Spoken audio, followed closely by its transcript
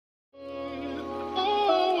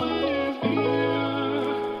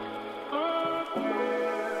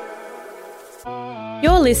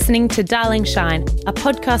You're listening to Darling Shine, a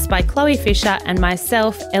podcast by Chloe Fisher and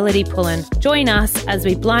myself, Elodie Pullen. Join us as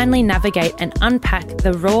we blindly navigate and unpack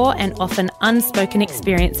the raw and often unspoken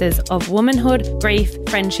experiences of womanhood, grief,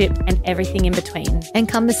 friendship, and everything in between.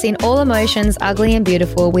 Encompassing all emotions, ugly and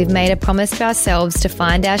beautiful, we've made a promise to ourselves to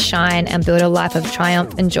find our shine and build a life of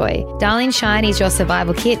triumph and joy. Darling Shine is your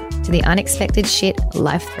survival kit to the unexpected shit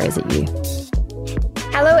life throws at you.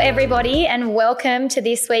 Hello, everybody, and welcome to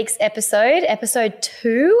this week's episode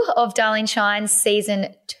 2 of Darling Shine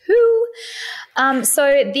Season 2.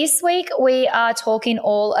 So this week we are talking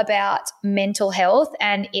all about mental health,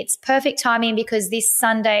 and it's perfect timing because this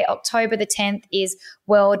Sunday, October the 10th, is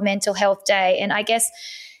World Mental Health Day. And I guess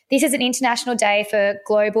this is an international day for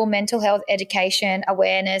global mental health education,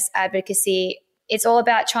 awareness, advocacy. It's all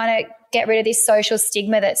about trying to get rid of this social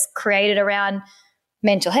stigma that's created around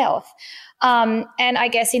mental health. And I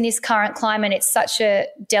guess in this current climate, it's such a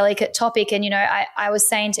delicate topic. And, you know, I was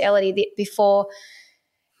saying to Elodie before,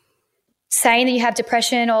 saying that you have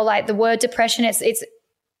depression or like the word depression, it's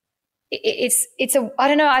I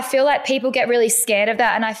don't know, I feel like people get really scared of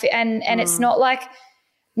that. And it's not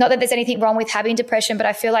that there's anything wrong with having depression, but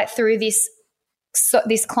I feel like through this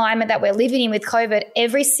climate that we're living in with COVID,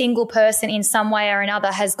 every single person in some way or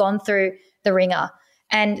another has gone through the ringer.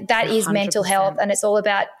 And that is 100%. Mental health, and it's all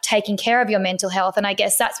about taking care of your mental health. And I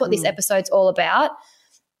guess that's what this episode's all about.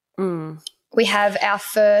 We have our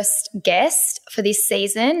first guest for this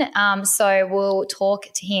season, so we'll talk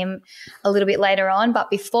to him a little bit later on. But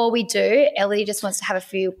before we do, Elodie just wants to have a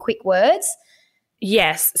few quick words.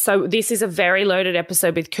 Yes. So this is a very loaded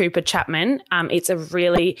episode with Cooper Chapman. It's a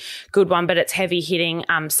really good one, but it's heavy hitting.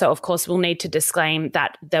 So, of course, we'll need to disclaim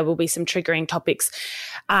that there will be some triggering topics,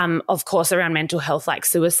 of course, around mental health, like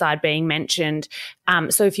suicide being mentioned.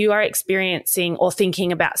 So if you are experiencing or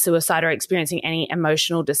thinking about suicide or experiencing any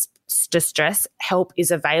emotional distress, help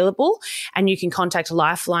is available, and you can contact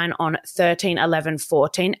Lifeline on 13 11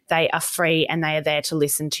 14. They are free and they are there to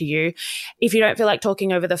listen to you. If you don't feel like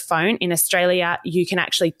talking over the phone in Australia, you can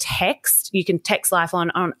actually text. You can text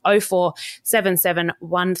Lifeline on 0477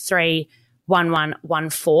 13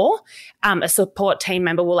 1114. A support team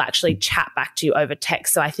member will actually chat back to you over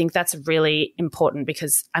text. So I think that's really important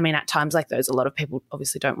because, I mean, at times like those, a lot of people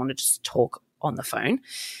obviously don't want to just talk on the phone.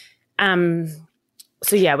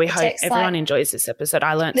 So, yeah, we hope everyone enjoys this episode.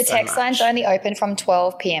 I learned the text line's only open from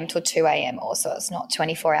 12 p.m. till 2 a.m. also. It's not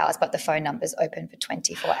 24 hours, but the phone number's open for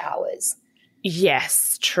 24 hours.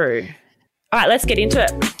 Yes, true. All right, let's get into it.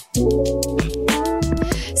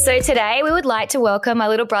 So today we would like to welcome my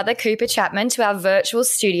little brother Cooper Chapman to our virtual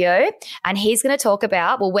studio, and he's going to talk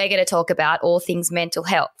about, we're going to talk about all things mental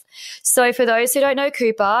health. So for those who don't know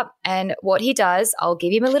Cooper and what he does, I'll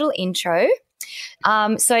give him a little intro.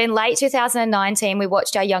 So in late 2019, we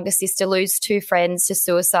watched our younger sister lose 2 friends to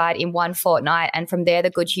suicide in one fortnight, and from there, the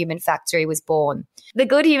Good Human Factory was born. The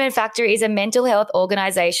Good Human Factory is a mental health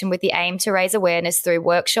organisation with the aim to raise awareness through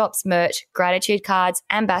workshops, merch, gratitude cards,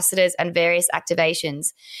 ambassadors, and various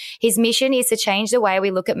activations. His mission is to change the way we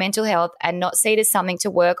look at mental health and not see it as something to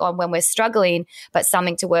work on when we're struggling, but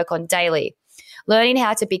something to work on daily. Learning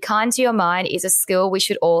how to be kind to your mind is a skill we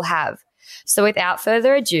should all have. So without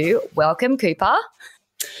further ado, welcome, Cooper.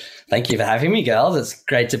 Thank you for having me, girls. It's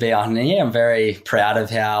great to be on here. I'm very proud of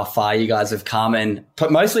how far you guys have come,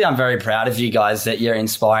 but mostly I'm very proud of you guys that you're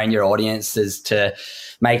inspiring your audiences to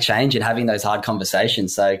make change and having those hard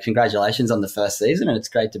conversations. So congratulations on the first season, and it's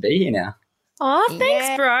great to be here now. Oh,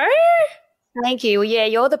 thanks, bro. Thank you. Well, yeah,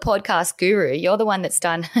 you're the podcast guru. You're the one that's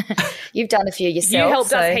done. You've done a few yourself. You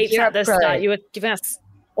helped us heaps at the start. You were giving us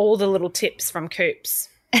all the little tips from Coops.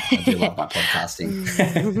 I do love my podcasting.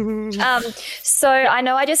 So I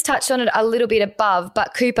know I just touched on it a little bit above,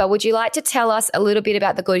 but Cooper, would you like to tell us a little bit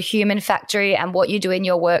about the Good Human Factory and what you do in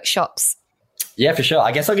your workshops? Yeah, for sure.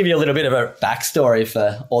 I guess I'll give you a little bit of a backstory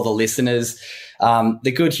for all the listeners.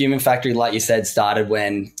 The Good Human Factory, like you said, started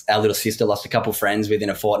when our little sister lost a couple friends within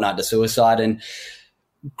a fortnight to suicide. And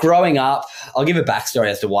growing up, I'll give a backstory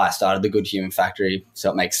as to why I started the Good Human Factory so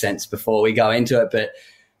it makes sense before we go into it. But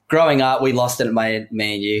growing up, we lost me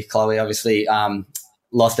and you, Chloe, obviously,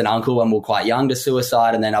 lost an uncle when we were quite young to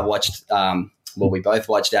suicide. And then I watched, we both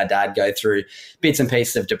watched our dad go through bits and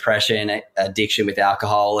pieces of depression, addiction with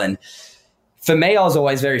alcohol. And for me, I was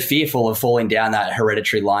always very fearful of falling down that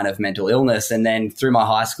hereditary line of mental illness. And then through my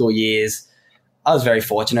high school years, I was very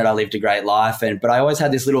fortunate. I lived a great life. But I always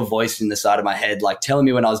had this little voice in the side of my head, like telling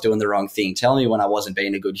me when I was doing the wrong thing, telling me when I wasn't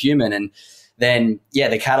being a good human. And then,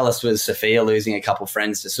 the catalyst was Sophia losing a couple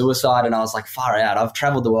friends to suicide. And I was like, far out. I've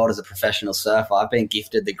traveled the world as a professional surfer. I've been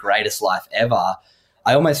gifted the greatest life ever.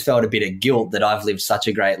 I almost felt a bit of guilt that I've lived such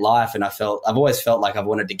a great life, and I've always felt like I've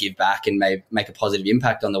wanted to give back and make a positive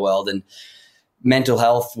impact on the world. And mental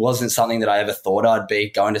health wasn't something that I ever thought I'd be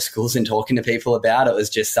going to schools and talking to people about. It was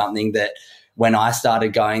just something that when I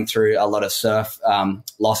started going through a lot of surf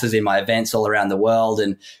losses in my events all around the world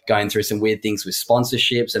and going through some weird things with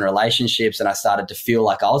sponsorships and relationships, and I started to feel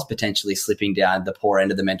like I was potentially slipping down the poor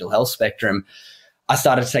end of the mental health spectrum, I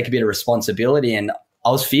started to take a bit of responsibility. And I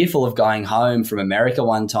was fearful of going home from America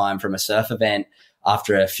one time from a surf event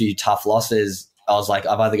after a few tough losses. I was like,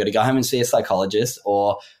 I've either got to go home and see a psychologist,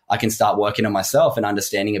 or I can start working on myself and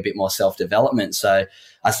understanding a bit more self-development. So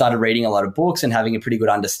I started reading a lot of books and having a pretty good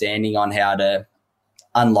understanding on how to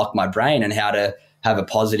unlock my brain and how to have a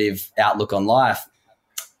positive outlook on life.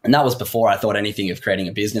 And that was before I thought anything of creating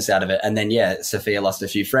a business out of it. And then, Sophia lost a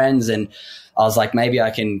few friends, and I was like, maybe I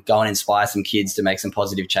can go and inspire some kids to make some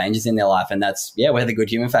positive changes in their life. And that's, where the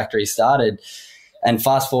Good Human Factory started. And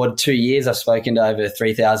fast forward 2 years, I've spoken to over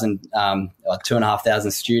 3,000,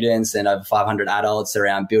 2,500 students and over 500 adults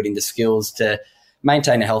around building the skills to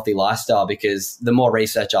maintain a healthy lifestyle. Because the more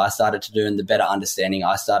research I started to do and the better understanding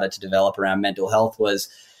I started to develop around mental health was,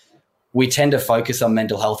 we tend to focus on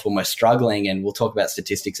mental health when we're struggling. And we'll talk about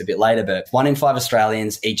statistics a bit later, but 1 in 5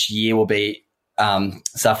 Australians each year will be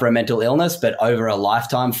suffer a mental illness, but over a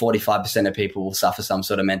lifetime, 45% of people will suffer some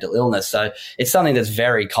sort of mental illness. So it's something that's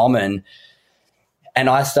very common. And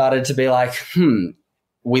I started to be like,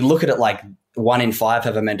 we look at it like 1 in 5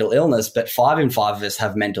 have a mental illness, but 5 in 5 of us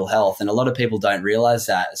have mental health. And a lot of people don't realize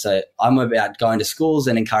that. So I'm about going to schools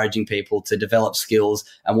and encouraging people to develop skills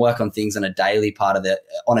and work on things on a daily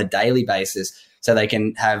basis, so they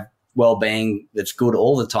can have well-being that's good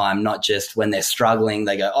all the time, not just when they're struggling.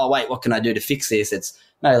 They go, oh, wait, what can I do to fix this? It's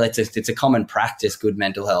a common practice, good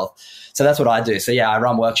mental health. So that's what I do. So, I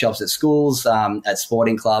run workshops at schools, at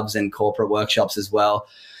sporting clubs and corporate workshops as well.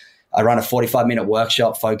 I run a 45-minute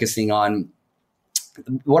workshop focusing on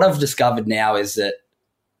what I've discovered now is that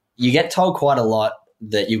you get told quite a lot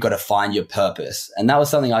that you've got to find your purpose. And that was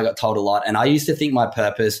something I got told a lot. And I used to think my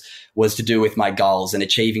purpose was to do with my goals and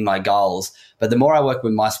achieving my goals. But the more I worked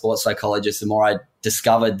with my sports psychologist, the more I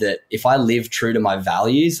discovered that if I live true to my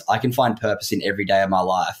values, I can find purpose in every day of my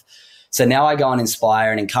life. So now I go and inspire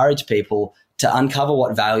and encourage people to uncover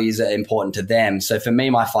what values are important to them. So for me,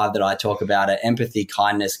 my 5 that I talk about are empathy,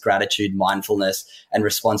 kindness, gratitude, mindfulness, and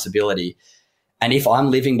responsibility. And if I'm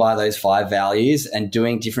living by those 5 values and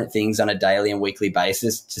doing different things on a daily and weekly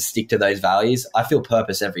basis to stick to those values, I feel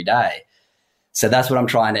purpose every day. So that's what I'm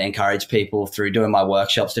trying to encourage people through doing my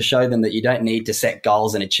workshops, to show them that you don't need to set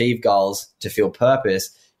goals and achieve goals to feel purpose.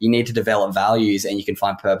 You need to develop values, and you can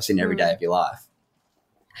find purpose in every day of your life.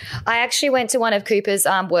 I actually went to one of Cooper's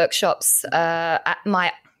workshops at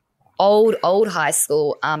my old high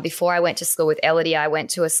school. Before I went to school with Elodie, I went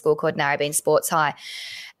to a school called Narrabeen Sports High.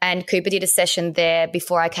 And Cooper did a session there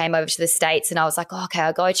before I came over to the States, and I was like, oh, okay,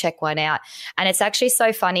 I'll go check one out. And it's actually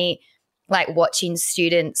so funny, like watching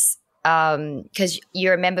students, because you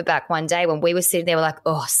remember back one day when we were sitting there, we're like,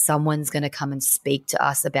 oh, someone's going to come and speak to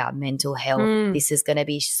us about mental health. This is going to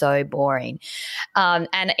be so boring.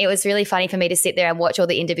 And it was really funny for me to sit there and watch all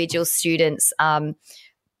the individual students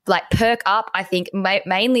like perk up, I think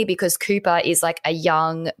mainly because Cooper is like a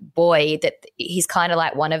young boy, that he's kind of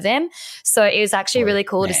like one of them. So it was actually really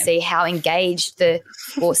cool to see how engaged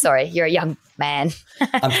sorry, you're a young man.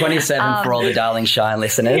 I'm 27 for all the Darling Shine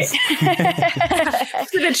listeners.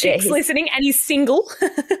 For the chicks listening, and he's single.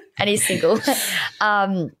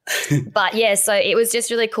 But so it was just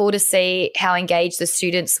really cool to see how engaged the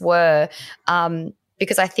students were,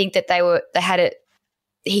 because I think that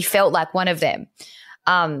he felt like one of them.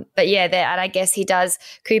 And I guess he does,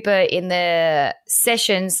 Cooper, in the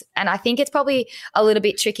sessions, and I think it's probably a little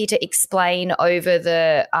bit tricky to explain over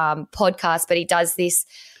the podcast, but he does this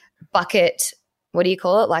bucket, what do you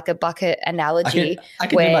call it? Like a bucket analogy. I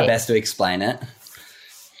can do my best to explain it.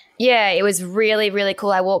 Yeah, it was really, really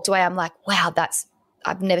cool. I walked away, I'm like, wow,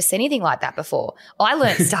 I've never seen anything like that before. I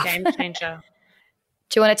learned stuff. Game changer.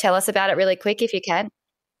 Do you want to tell us about it really quick if you can?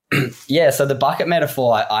 Yeah, so the bucket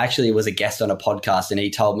metaphor, I actually was a guest on a podcast, and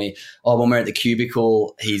he told me, when we're at the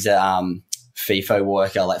cubicle, he's a FIFO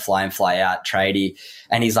worker, like fly in, fly out tradie,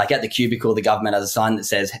 and he's like, at the cubicle, the government has a sign that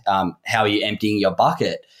says, how are you emptying your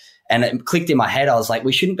bucket? And it clicked in my head. I was like,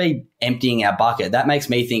 we shouldn't be emptying our bucket. That makes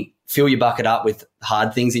me think, fill your bucket up with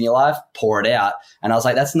hard things in your life, pour it out. And I was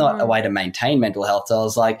like, that's not a way to maintain mental health. So I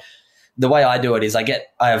was like, the way I do it is I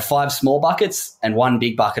have 5 small buckets and 1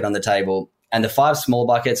 big bucket on the table. And the 5 small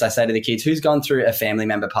buckets, I say to the kids, who's gone through a family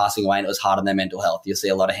member passing away and it was hard on their mental health? You'll see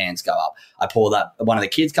a lot of hands go up. I pour that. One of the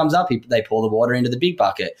kids comes up, they pour the water into the big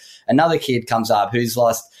bucket. Another kid comes up who's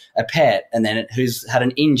lost a pet and then who's had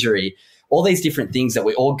an injury. All these different things that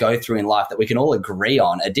we all go through in life that we can all agree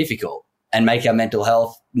on are difficult and make our mental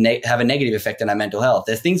health have a negative effect on our mental health.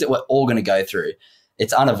 There's things that we're all going to go through.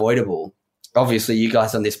 It's unavoidable. Obviously, you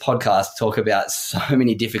guys on this podcast talk about so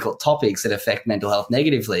many difficult topics that affect mental health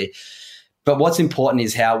negatively. But what's important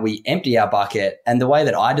is how we empty our bucket. And the way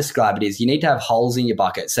that I describe it is you need to have holes in your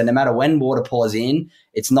bucket. So no matter when water pours in,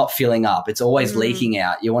 it's not filling up. It's always leaking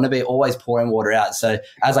out. You want to be always pouring water out. So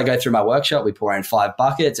as I go through my workshop, we pour in 5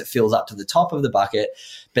 buckets. It fills up to the top of the bucket.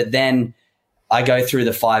 But then I go through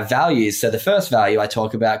the 5 values. So the first value, I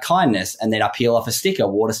talk about kindness, and then I peel off a sticker.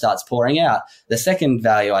 Water starts pouring out. The second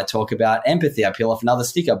value, I talk about empathy. I peel off another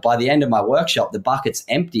sticker. By the end of my workshop, the bucket's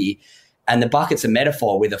empty. And the bucket's a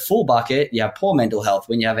metaphor. With a full bucket, you have poor mental health.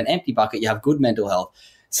 When you have an empty bucket, you have good mental health.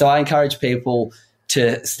 So I encourage people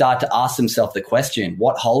to start to ask themselves the question,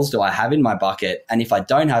 what holes do I have in my bucket? And if I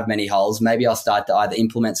don't have many holes, maybe I'll start to either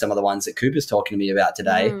implement some of the ones that Cooper's talking to me about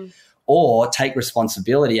today, or take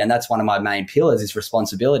responsibility. And that's one of my main pillars, is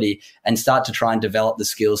responsibility, and start to try and develop the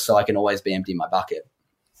skills so I can always be empty in my bucket.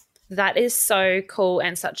 That is so cool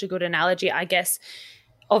and such a good analogy. I guess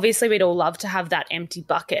obviously we'd all love to have that empty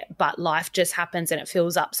bucket, but life just happens and it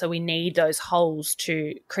fills up. So we need those holes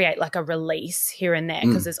to create like a release here and there,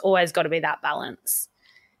 because there's always got to be that balance.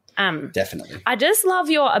 Definitely. I just love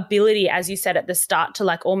your ability, as you said at the start, to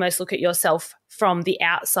like almost look at yourself from the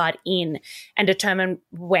outside in and determine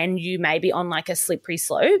when you may be on like a slippery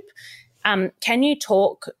slope. Can you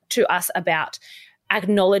talk to us about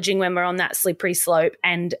acknowledging when we're on that slippery slope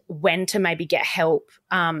and when to maybe get help?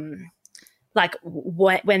 Like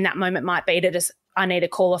when that moment might be to just, I need to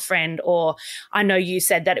call a friend, or I know you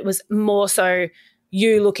said that it was more so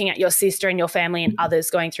you looking at your sister and your family and others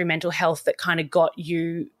going through mental health that kind of got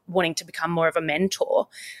you wanting to become more of a mentor.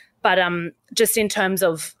 But just in terms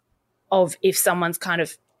of if someone's kind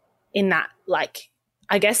of in that, like,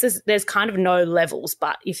 I guess there's kind of no levels,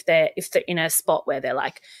 but if they're in a spot where they're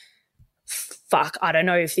like, fuck, I don't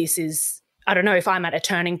know if I'm at a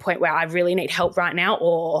turning point where I really need help right now,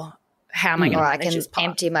 or how am I going to manage this part?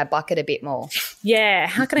 Empty my bucket a bit more. Yeah,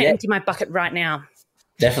 how can I empty my bucket right now?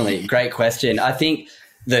 Definitely. Great question. I think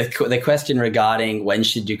the question regarding when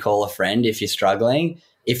should you call a friend if you're struggling,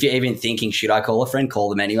 if you're even thinking, should I call a friend, call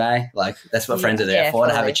them anyway. Like, that's what friends are there for,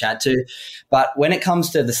 to have a chat to. But when it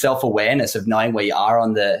comes to the self-awareness of knowing where you are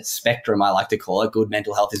on the spectrum, I like to call it, good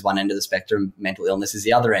mental health is one end of the spectrum, mental illness is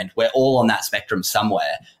the other end. We're all on that spectrum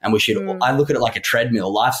somewhere, and we should I look at it like a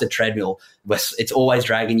treadmill. Life's a treadmill. It's always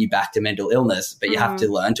dragging you back to mental illness, but you have to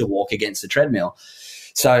learn to walk against the treadmill.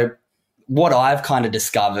 So what I've kind of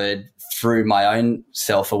discovered through my own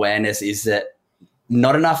self-awareness is that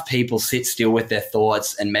not enough people sit still with their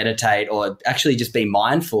thoughts and meditate, or actually just be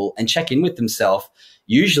mindful and check in with themselves,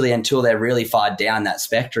 usually until they're really far down that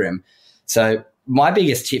spectrum. So my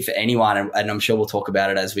biggest tip for anyone, and I'm sure we'll talk about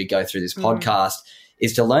it as we go through this podcast,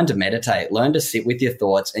 is to learn to meditate, learn to sit with your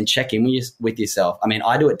thoughts and check in with yourself. I mean,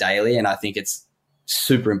 I do it daily, and I think it's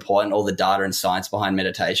super important. All the data and science behind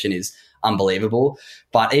meditation is unbelievable.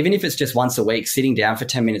 But even if it's just once a week, sitting down for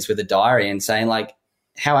 10 minutes with a diary and saying, like,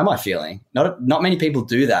 how am I feeling? Not many people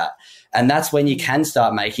do that. And that's when you can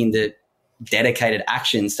start making the dedicated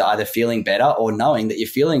actions to either feeling better or knowing that you're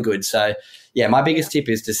feeling good. So, yeah, my biggest tip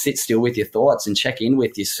is to sit still with your thoughts and check in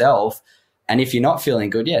with yourself. And if you're not feeling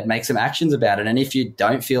good, make some actions about it. And if you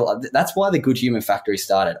don't feel, that's why the Good Human Factory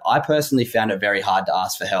started. I personally found it very hard to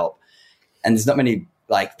ask for help. And there's not many,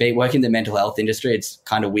 like, working in the mental health industry, it's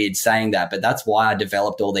kind of weird saying that, but that's why I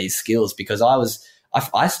developed all these skills, because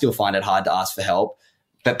I still find it hard to ask for help.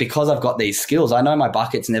 But because I've got these skills, I know my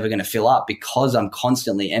bucket's never going to fill up, because I'm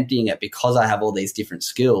constantly emptying it, because I have all these different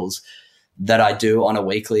skills that I do on a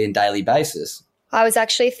weekly and daily basis. I was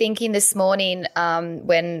actually thinking this morning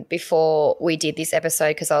before we did this episode,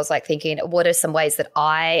 because I was like thinking, what are some ways that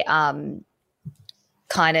I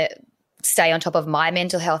kind of stay on top of my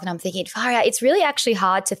mental health? And I'm thinking, it's really actually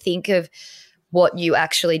hard to think of what you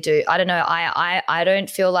actually do. I don't know. I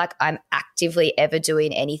don't feel like I'm actively ever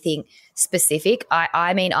doing anything specific.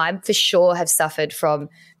 I mean, I for sure have suffered from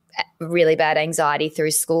really bad anxiety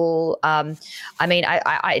through school. I mean,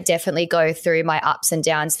 I definitely go through my ups and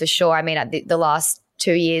downs for sure. I mean, the last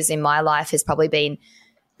 2 years in my life has probably been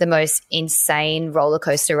the most insane roller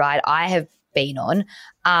coaster ride I have been on.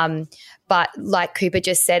 But like Cooper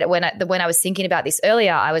just said, when I was thinking about this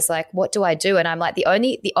earlier, I was like, what do I do? And I'm like, the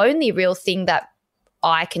only real thing that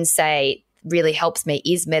I can say really helps me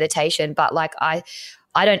is meditation. But like I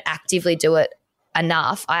don't actively do it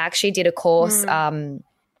enough. I actually did a course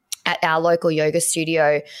at our local yoga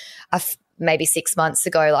studio maybe 6 months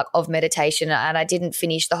ago, like of meditation, and I didn't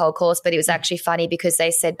finish the whole course, but it was actually funny because they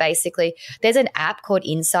said basically there's an app called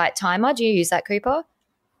Insight Timer. Do you use that, Cooper?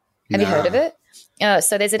 Have you heard of it?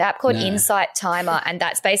 So there's an app called Insight Timer, and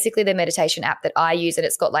that's basically the meditation app that I use, and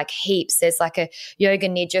it's got like heaps. There's like a yoga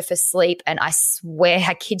nidra for sleep, and I swear,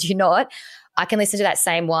 I kid you not, I can listen to that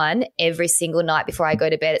same one every single night before I go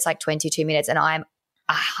to bed. It's like 22 minutes, and I'm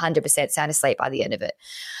 100% sound asleep by the end of it.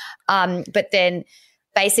 But then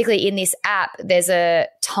basically in this app, there's a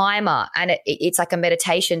timer, and it's like a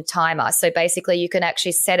meditation timer. So basically you can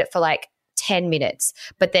actually set it for like 10 minutes.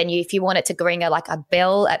 But then if you want it to ring a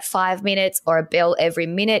bell at 5 minutes or a bell every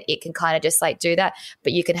minute, it can kind of just like do that.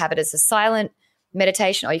 But you can have it as a silent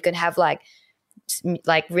meditation, or you can have like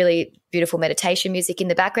really beautiful meditation music in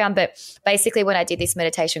the background. But basically when I did this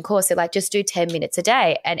meditation course, they're like, just do 10 minutes a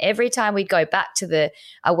day. And every time we'd go back to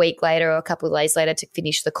a week later or a couple of days later to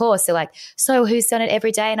finish the course, they're like, so who's done it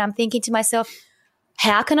every day? And I'm thinking to myself,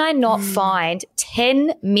 how can I not find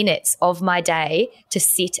 10 minutes of my day to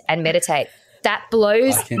sit and meditate? That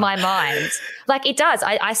blows my mind. Like it does.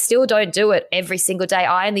 I still don't do it every single day.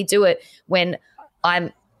 I only do it when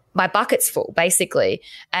my bucket's full, basically.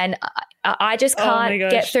 And I just can't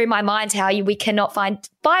get through my mind how we cannot find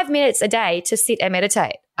 5 minutes a day to sit and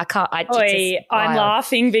meditate. I can't. I'm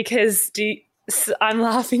laughing because do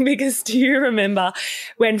you remember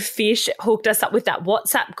when Fish hooked us up with that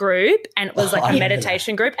WhatsApp group, and it was like a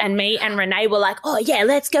meditation group, and me and Renee were like, oh yeah,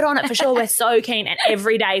 let's get on it for sure. We're so keen. And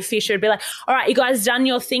every day Fish would be like, all right, you guys done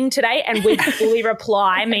your thing today? And we'd fully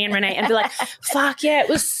reply, me and Renee, and be like, fuck yeah, it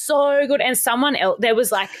was so good. And someone else, there was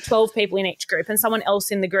like 12 people in each group, and someone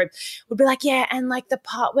else in the group would be like, yeah, and like the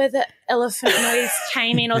part where the elephant noise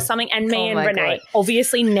came in or something, and me and Renee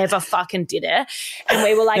obviously never fucking did it. And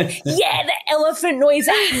we were like, yeah, the elephant noise,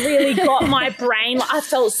 that really got my brain. I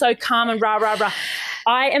felt so calm and rah, rah, rah.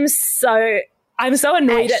 I'm so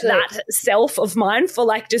annoyed at that self of mine for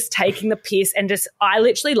like just taking the piss and I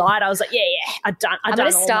literally lied. I was like, yeah, I'm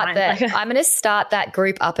going to start that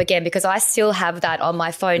group up again because I still have that on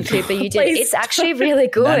my phone, Cooper. You did. It's actually really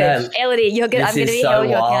good. No. Elodie, I'm going to be held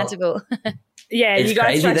accountable. Yeah, it's you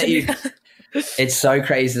guys crazy it's so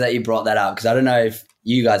crazy that you brought that up, because I don't know if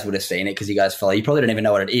you guys would have seen it because you guys follow. You probably don't even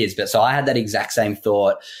know what it is. But so I had that exact same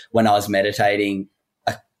thought when I was meditating,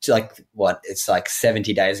 it's like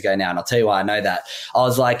 70 days ago now. And I'll tell you why I know that. I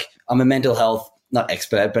was like, I'm a mental health, not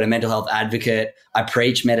expert, but a mental health advocate. I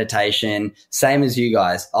preach meditation, same as you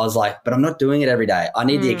guys. I was like, but I'm not doing it every day. I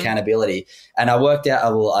need the accountability. And I worked out,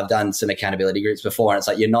 I've done some accountability groups before, and it's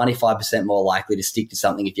like you're 95% more likely to stick to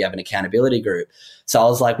something if you have an accountability group. So I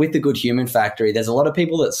was like, with the Good Human Factory, there's a lot of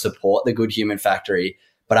people that support the Good Human Factory,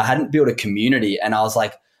 but I hadn't built a community. And I was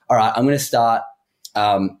like, all right, I'm going to start.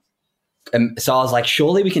 So I was like,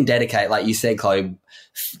 surely we can dedicate, like you said, Chloe,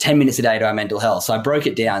 10 minutes a day to our mental health. So I broke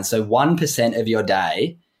it down. So 1% of your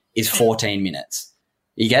day is 14 minutes.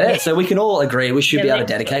 You get it? So we can all agree we should be able to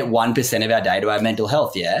dedicate 1% of our day to our mental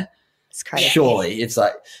health, yeah? It's crazy. Surely. It's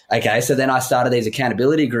like, okay, so then I started these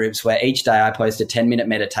accountability groups where each day I post a 10-minute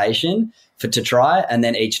meditation to try, and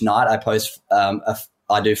then each night I post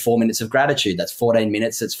I do 4 minutes of gratitude. That's 14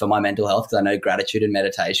 minutes. It's for my mental health, because I know gratitude and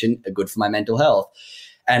meditation are good for my mental health.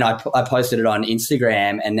 And I posted it on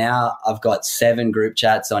Instagram, and now I've got 7 group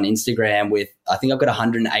chats on Instagram with, I think I've got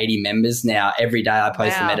 180 members now. Every day I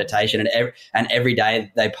post a meditation, and every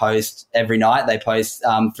day they post, every night they post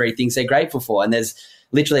 3 things they're grateful for. And there's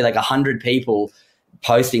literally like 100 people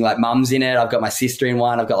posting, like mums in it. I've got my sister in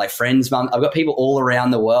one. I've got like friends' mum. I've got people all around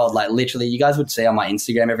the world. Like literally, you guys would see on my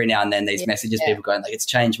Instagram every now and then these messages, people going like, it's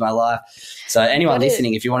changed my life. So anyone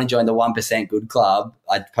listening, if you want to join the 1% Good Club,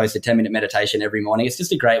 I post a 10-minute meditation every morning. It's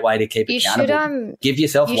just a great way to keep accountable. Give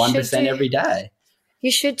yourself 1% every day.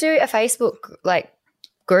 You should do a Facebook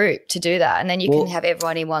group to do that, and then you can have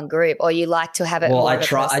everyone in one group, or you like to have it. Well, I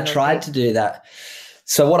tried to do that.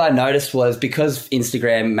 So what I noticed was, because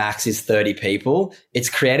Instagram max is 30 people, it's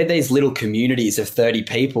created these little communities of 30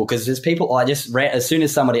 people, because there's people as soon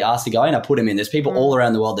as somebody asks to go in, I put them in. There's people all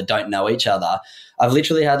around the world that don't know each other. I've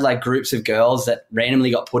literally had like groups of girls that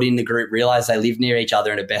randomly got put in the group, realized they live near each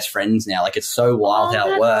other and are best friends now. Like, it's so wild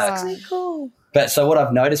how it works. Really cool. But so what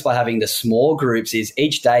I've noticed by having the small groups is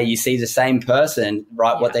each day you see the same person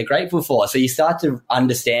write what they're grateful for. So you start to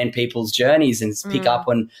understand people's journeys and pick up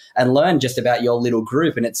and learn just about your little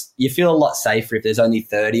group. And you feel a lot safer if there's only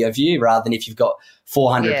 30 of you, rather than if you've got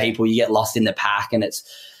 400 people, you get lost in the pack. And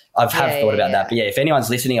I've thought about that. But yeah, if anyone's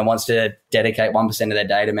listening and wants to dedicate 1% of their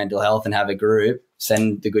day to mental health and have a group,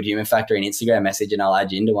 send the Good Human Factory an Instagram message and I'll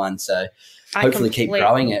add you into one. So hopefully keep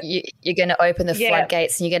growing it. You're going to open the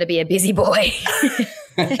floodgates and you're going to be a busy boy.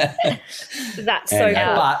 That's so cool.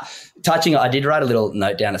 But touching on, I did write a little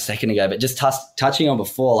note down a second ago, but just touching on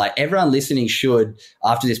before, like everyone listening should,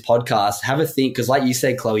 after this podcast, have a think. Because like you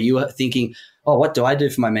said, Chloe, you were thinking, oh, what do I do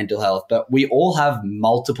for my mental health? But we all have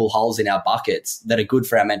multiple holes in our buckets that are good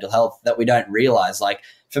for our mental health that we don't realize. Like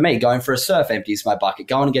for me, going for a surf empties my bucket.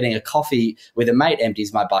 Going and getting a coffee with a mate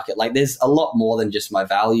empties my bucket. Like there's a lot more than just my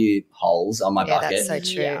value holes on my bucket. That's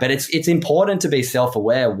so true. But it's important to be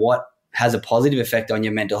self-aware what has a positive effect on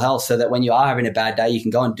your mental health so that when you are having a bad day, you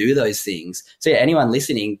can go and do those things. So yeah, anyone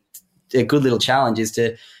listening, a good little challenge is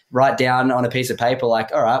to write down on a piece of paper,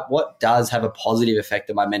 like, all right, what does have a positive effect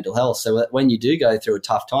on my mental health? So that when you do go through a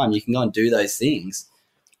tough time, you can go and do those things.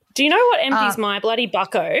 Do you know what empties my bloody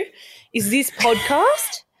bucko? Is this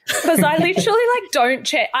podcast? Because I literally don't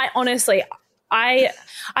check. I honestly, I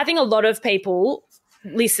think a lot of people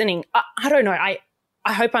listening, I don't know,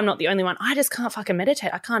 I hope I'm not the only one. I just can't fucking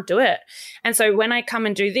meditate. I can't do it. And so when I come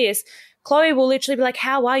and do this, Chloe will literally be like,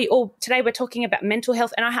 how are you? Or today we're talking about mental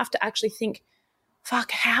health. And I have to actually think,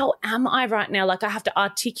 fuck, how am I right now? Like I have to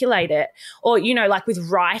articulate it. Or, like with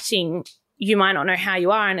writing, you might not know how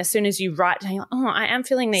you are. And as soon as you write, you're like, oh, I am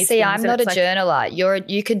feeling these things. See, I'm not a journaler. You're a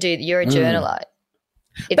journaler.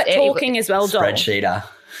 But talking as well, Dom. Spreadsheeter.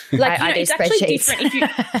 I do it's spreadsheets. Actually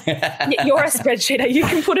different if you're a spreadsheeter. You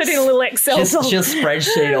can put it in a little Excel. She'll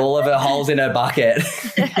spreadsheet all of her holes in her bucket.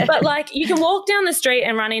 But you can walk down the street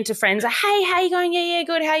and run into friends. Like, hey, how you going? Yeah,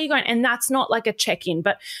 good. How you going? And that's not like a check-in.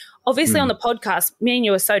 But obviously on the podcast, me and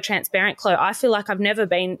you are so transparent, Chloe. I feel like I've never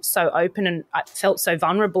been so open and I felt so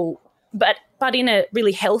vulnerable, but in a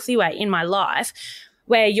really healthy way in my life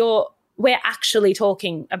where we're actually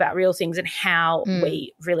talking about real things and how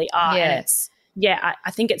we really are. Yeah. And it's,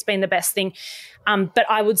 I think it's been the best thing. But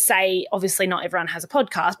I would say, obviously not everyone has a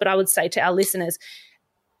podcast, but I would say to our listeners,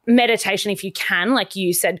 meditation if you can, like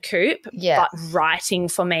you said, Coop, but writing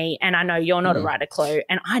for me, and I know you're not a writer, Chloe,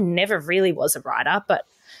 and I never really was a writer, but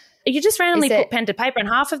you just randomly put pen to paper and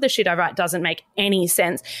half of the shit I write doesn't make any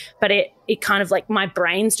sense, but it kind of like my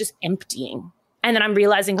brain's just emptying. And then I'm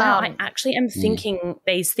realizing, wow, I actually am thinking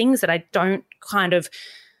these things that I don't kind of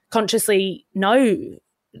consciously know.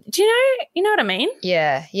 Do you know what I mean?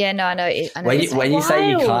 Yeah. No, I know. When you say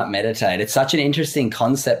you can't meditate, it's such an interesting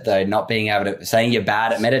concept though, not being able to, saying you're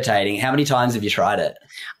bad at meditating. How many times have you tried it?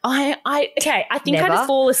 I think I just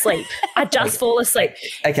fall asleep. I just fall asleep.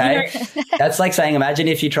 Okay. That's like saying, imagine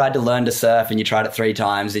if you tried to learn to surf and you tried it 3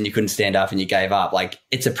 times and you couldn't stand up and you gave up. Like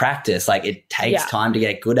it's a practice. Like it takes time to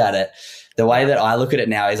get good at it. The way that I look at it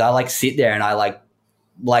now is I sit there and I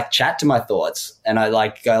like chat to my thoughts and I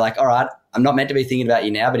go all right, I'm not meant to be thinking about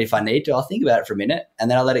you now, but if I need to, I'll think about it for a minute and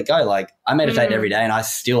then I let it go. Like I meditate every day and I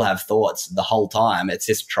still have thoughts the whole time. It's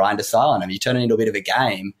just trying to silence them. You turn it into a bit of a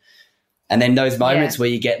game. And then those moments where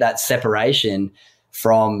you get that separation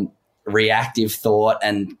from reactive thought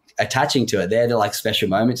and attaching to it, they're the special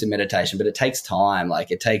moments in meditation, but it takes time.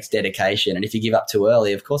 Like it takes dedication. And if you give up too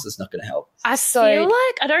early, of course it's not going to help. I feel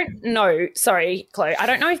like, I don't know, sorry, Chloe, I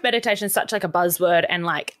don't know if meditation is such a buzzword and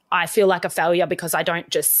I feel like a failure because I don't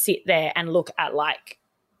just sit there and look at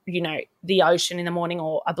the ocean in the morning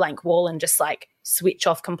or a blank wall and just switch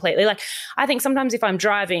off completely. I think sometimes if I'm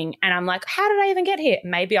driving and I'm like, how did I even get here?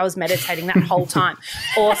 Maybe I was meditating that whole time.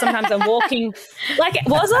 Or sometimes I'm walking,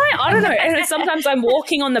 was I? I don't know. And sometimes I'm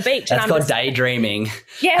walking on the beach. That's called daydreaming.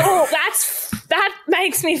 Yeah, well, that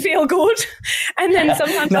makes me feel good. And then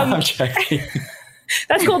sometimes I'm joking.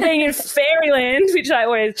 That's called being in fairyland, which I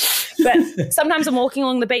always, but sometimes I'm walking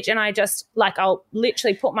along the beach and I just I'll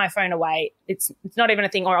literally put my phone away. It's not even a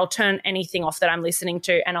thing, or I'll turn anything off that I'm listening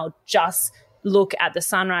to and I'll just look at the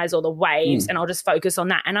sunrise or the waves and I'll just focus on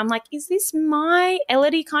that. And I'm like, is this my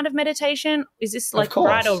Elodie kind of meditation? Is this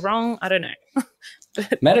right or wrong? I don't know.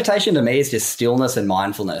 Meditation to me is just stillness and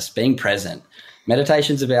mindfulness, being present.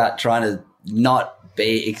 Meditation's about trying to not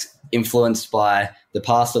be influenced by the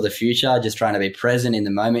past or the future, just trying to be present in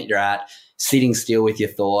the moment you're at, sitting still with your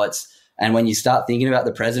thoughts. And when you start thinking about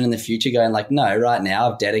the present and the future, going no, right now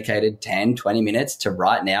I've dedicated 10, 20 minutes to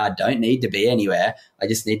right now. I don't need to be anywhere. I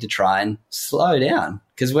just need to try and slow down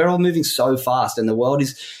because we're all moving so fast and the world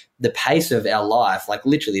is the pace of our life.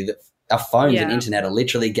 Literally our phones and internet are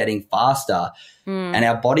literally getting faster and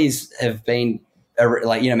our bodies have been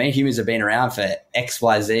many humans have been around for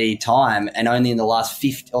XYZ time and only in the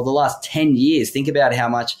last 10 years, think about how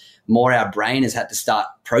much more our brain has had to start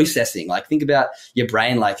processing. Like think about your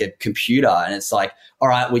brain like a computer, and it's like, all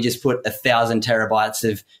right, we just put 1,000 terabytes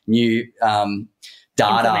of new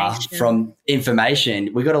data from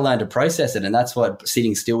information. We've got to learn to process it, and that's what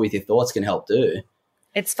sitting still with your thoughts can help do.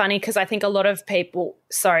 It's funny because I think a lot of people,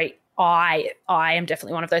 I am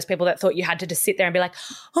definitely one of those people that thought you had to just sit there and be like,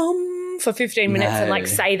 for 15 minutes and like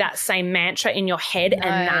say that same mantra in your head.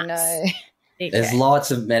 There's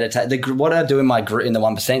lots of meditation. What I do in my group, in the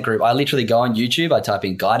 1% group, I literally go on YouTube, I type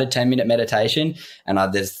in guided 10-minute meditation, and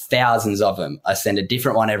there's thousands of them. I send a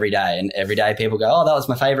different one every day, and every day people go, oh, that was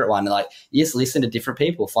my favorite one. And like, you just listen to different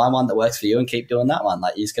people, find one that works for you and keep doing that one.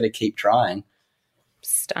 Like, you just got to keep trying.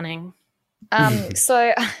 Stunning.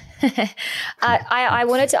 So I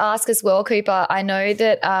wanted to ask as well, Cooper, I know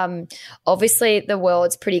that obviously the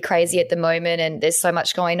world's pretty crazy at the moment and there's so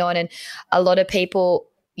much going on, and a lot of people,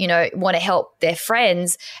 you know, want to help their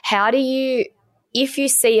friends. How do you, if you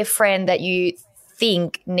see a friend that you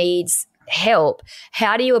think needs help,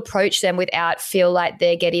 how do you approach them without feel like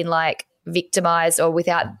they're getting like victimized, or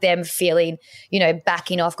without them feeling, you know,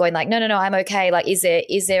 backing off, going like, no, I'm okay? Like, is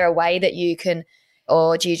there a way that you can,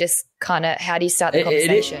 or do you just kind of, how do you start the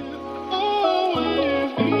conversation?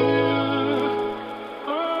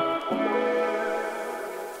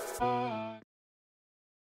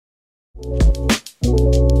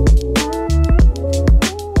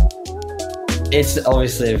 It's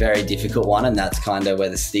obviously a very difficult one, and that's kind of where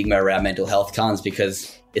the stigma around mental health comes,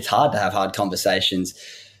 because it's hard to have hard conversations.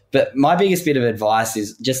 But my biggest bit of advice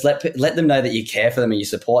is just let them know that you care for them and you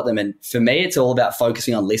support them. And for me, it's all about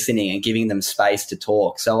focusing on listening and giving them space to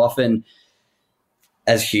talk. So often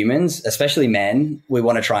as humans, especially men, we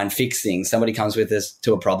want to try and fix things. Somebody comes with us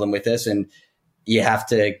to a problem with us, and you have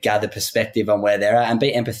to gather perspective on where they're at and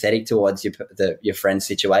be empathetic towards your friend's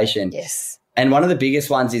situation. Yes. And one of the biggest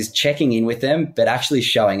ones is checking in with them, but actually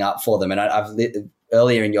showing up for them. And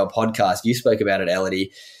earlier in your podcast, you spoke about it,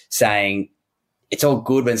 Elodie, saying it's all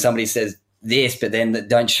good when somebody says this, but then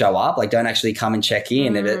don't show up, like don't actually come and check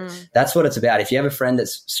in. And that's what it's about. If you have a friend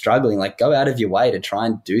that's struggling, like go out of your way to try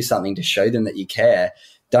and do something to show them that you care.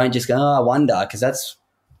 Don't just go, oh, I wonder, because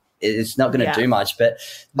it's not going to do much. But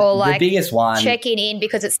the biggest one, checking in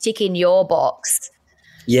because it's ticking your box.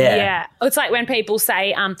 Yeah. It's like when people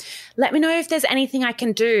say, let me know if there's anything I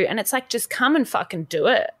can do. And it's like, just come and fucking do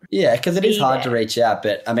it. Yeah, because it is hard to reach out.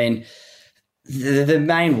 But, I mean, the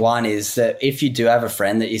main one is that if you do have a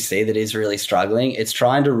friend that you see that is really struggling, it's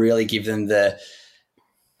trying to really give them the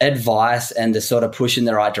advice and the sort of push in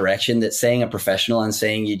the right direction, that seeing a professional and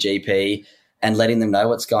seeing your GP and letting them know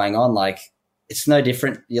what's going on, like it's no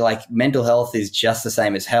different. You're like, mental health is just the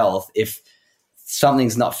same as health. If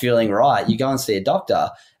something's not feeling right, you go and see a doctor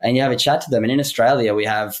and you have a chat to them. And in Australia, we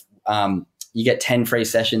have you get 10 free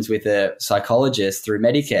sessions with a psychologist through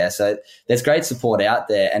Medicare. So there's great support out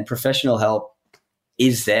there, and professional help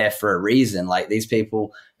is there for a reason. Like, these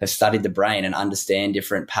people have studied the brain and understand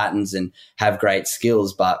different patterns and have great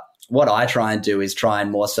skills. But what I try and do is try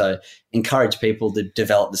and more so encourage people to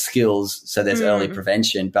develop the skills so there's early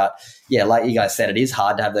prevention. But yeah, like you guys said, it is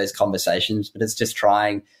hard to have those conversations, but it's just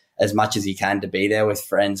trying as much as you can to be there with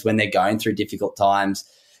friends when they're going through difficult times,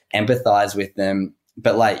 empathize with them.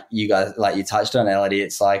 But like you guys, like you touched on, Elodie,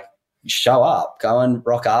 it's like, show up, go and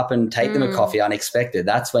rock up and take them a coffee unexpected.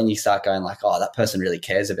 That's when you start going like, oh, that person really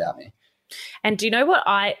cares about me. And do you know what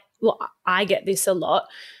I get this a lot,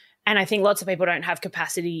 and I think lots of people don't have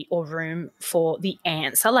capacity or room for the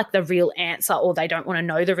answer, like the real answer, or they don't want to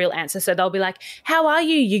know the real answer. So they'll be like, how are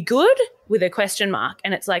you? You good? With a question mark.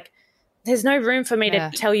 And it's like, there's no room for me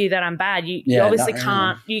to tell you that I'm bad. You obviously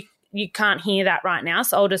can't, you can't hear that right now.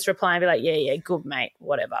 So I'll just reply and be like, yeah, good, mate,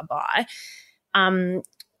 whatever, bye.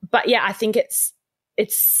 But yeah, I think it's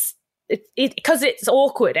because it's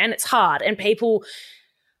awkward and it's hard, and people,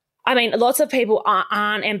 I mean, lots of people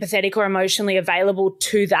aren't empathetic or emotionally available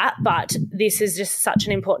to that, but this is just such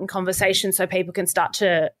an important conversation so people can start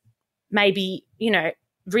to maybe,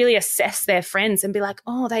 really assess their friends and be like,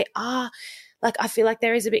 oh, they are, like, I feel like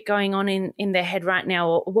there is a bit going on in their head right now,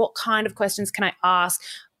 or what kind of questions can I ask,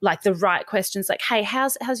 like the right questions, like, hey,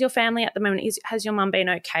 how's your family at the moment? Has your mum been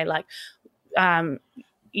okay? Like,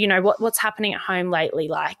 what's happening at home lately?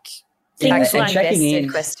 Like, things like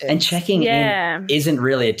checking in isn't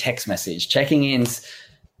really a text message. Checking in's,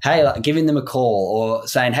 hey, like, giving them a call or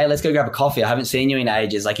saying, hey, let's go grab a coffee. I haven't seen you in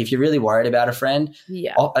ages. Like, if you're really worried about a friend,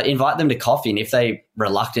 invite them to coffee. And if they're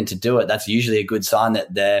reluctant to do it, that's usually a good sign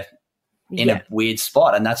that they're in a weird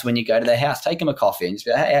spot. And that's when you go to their house, take them a coffee and just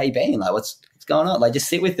be like, hey, how you been? Like, what's going on? Like, just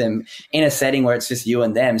sit with them in a setting where it's just you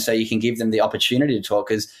and them, so you can give them the opportunity to talk.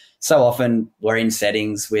 Because so often we're in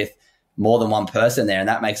settings with more than one person there, and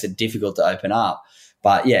that makes it difficult to open up.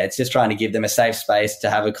 But yeah, it's just trying to give them a safe space to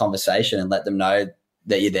have a conversation and let them know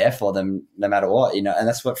that you're there for them no matter what, and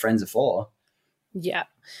that's what friends are for. Yeah.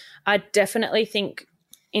 I definitely think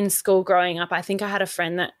in school growing up, I think I had a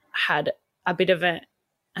friend that had a bit of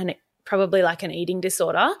probably like an eating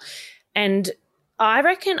disorder. And I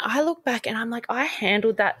reckon I look back and I'm like, I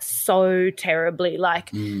handled that so terribly.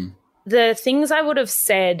 Like the things I would have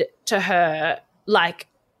said to her, like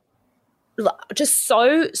just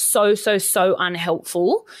so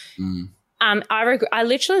unhelpful. I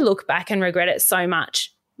literally look back and regret it so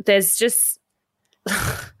much. There's just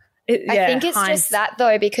I think it's just that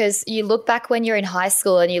though, because you look back when you're in high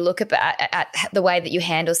school and you look at the way that you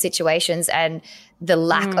handle situations and the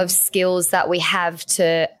lack of skills that we have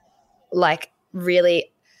to like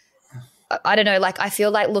really, I don't know, like I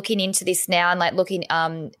feel like looking into this now and like looking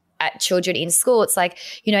at children in school, it's like,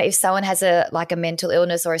 if someone has a mental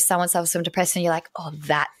illness or if someone suffers from depression, you're like, oh,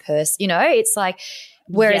 that person, it's like,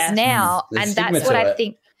 whereas now, and that's what I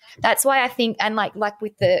think, that's why I think, and like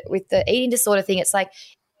with the eating disorder thing, it's like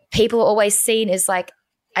people are always seen as like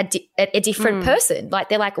a different person. Like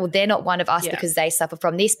they're like, well, they're not one of us because they suffer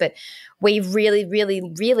from this, but we really, really,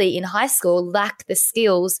 really in high school lack the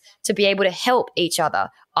skills to be able to help each other,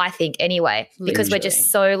 I think anyway, because we're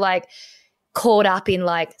just so like caught up in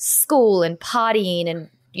like school and partying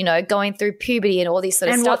and, going through puberty and all this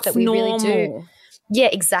sort of stuff that we really do. Yeah,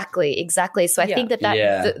 exactly. So I think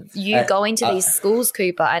that going to these schools,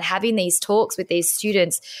 Cooper, and having these talks with these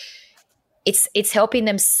students, it's helping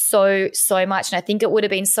them so much. And I think it would have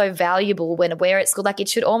been so valuable when we're at school. Like it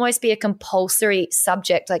should almost be a compulsory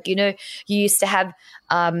subject. Like, you used to have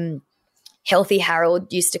Healthy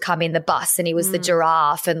Harold used to come in the bus and he was the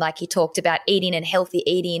giraffe and like he talked about eating and healthy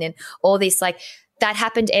eating and all this. Like that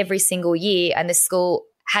happened every single year and the school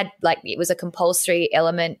had like it was a compulsory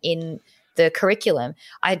element in the curriculum.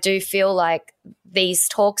 I do feel like these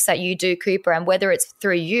talks that you do, Cooper, and whether it's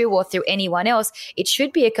through you or through anyone else, it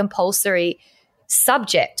should be a compulsory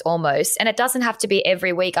subject almost. And it doesn't have to be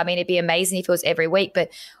every week. I mean, it'd be amazing if it was every week, but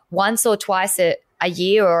once or twice a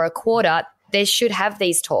year or a quarter, they should have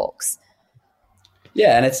these talks.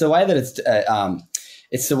 Yeah, and it's the way that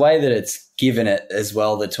it's given it as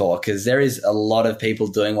well, the talk, because there is a lot of people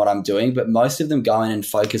doing what I'm doing, but most of them go in and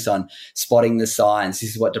focus on spotting the signs.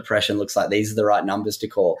 This is what depression looks like. These are the right numbers to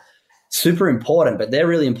call. Super important, but they're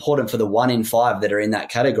really important for the 1 in 5 that are in that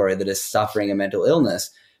category that is suffering a mental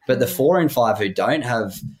illness. But the 4 in 5 who don't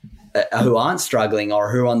have, who aren't struggling or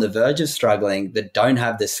who are on the verge of struggling, that don't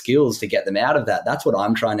have the skills to get them out of that. That's what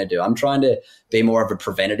I'm trying to do. I'm trying to be more of a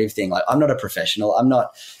preventative thing. Like I'm not a professional. I'm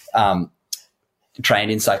not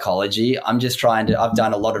trained in psychology. I'm just trying to, I've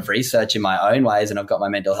done a lot of research in my own ways and I've got my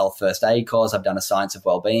mental health first aid course. I've done a science of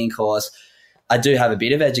wellbeing course. I do have a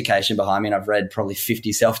bit of education behind me and I've read probably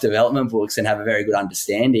 50 self-development books and have a very good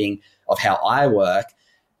understanding of how I work.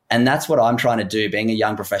 And that's what I'm trying to do, being a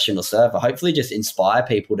young professional surfer, hopefully just inspire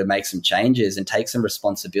people to make some changes and take some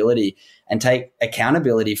responsibility and take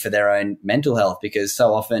accountability for their own mental health. Because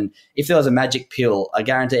so often, if there was a magic pill, I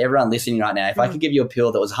guarantee everyone listening right now, if I could give you a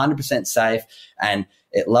pill that was 100% safe and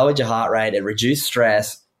it lowered your heart rate, it reduced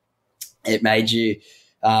stress, it made you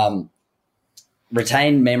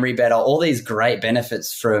retain memory better, all these great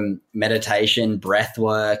benefits from meditation, breath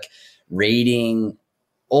work, reading,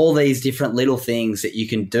 all these different little things that you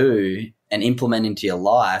can do and implement into your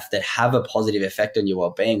life that have a positive effect on your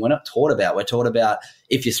well-being. We're not taught about. We're taught about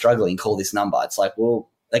if you're struggling, call this number. It's like, well,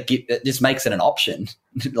 it just makes it an option.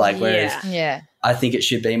 Whereas I think it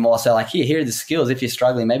should be more so like, here are the skills. If you're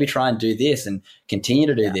struggling, maybe try and do this and continue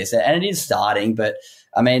to do this. And it is starting, but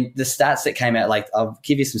I mean, the stats that came out, like I'll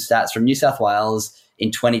give you some stats from New South Wales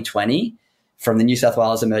in 2020 from the New South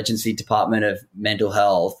Wales Emergency Department of Mental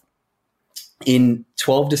Health. In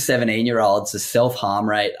 12 to 17-year-olds, the self-harm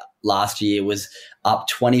rate last year was up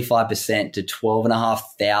 25% to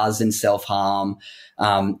 12,500 self-harm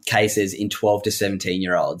cases in 12 to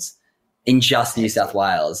 17-year-olds in just New South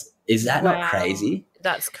Wales. Is that not crazy?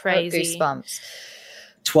 That's crazy. Goosebumps.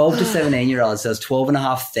 12 to 17-year-olds, there's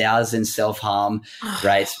 12,500 self-harm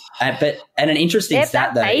rates. And an interesting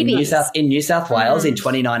stat, though, in New South Wales in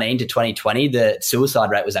 2019 to 2020, the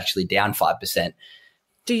suicide rate was actually down 5%.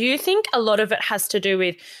 Do you think a lot of it has to do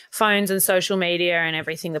with phones and social media and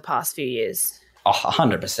everything the past few years? Oh,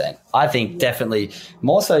 100%. I think definitely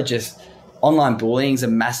more so just online bullying is a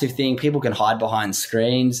massive thing. People can hide behind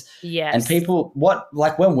screens. Yes. And people,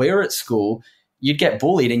 when we were at school, you'd get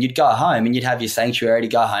bullied and you'd go home and you'd have your sanctuary to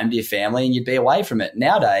go home to your family and you'd be away from it.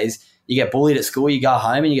 Nowadays, you get bullied at school, you go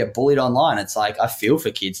home and you get bullied online. It's like, I feel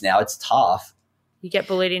for kids now. It's tough. You get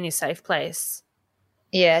bullied in your safe place.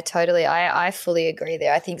 Yeah, totally. I fully agree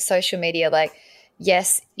there. I think social media, like,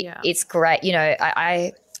 yes, Yeah. it's great. You know,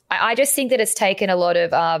 I just think that it's taken a lot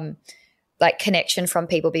of like connection from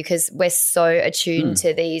people because we're so attuned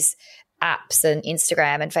to these apps and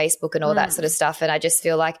Instagram and Facebook and all that sort of stuff. And I just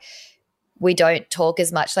feel like we don't talk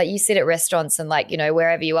as much. Like you sit at restaurants and like, you know,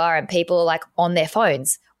 wherever you are and people are like on their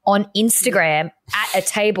phones, on Instagram at a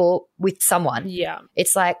table with someone. Yeah.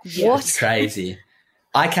 It's like, what? It's crazy.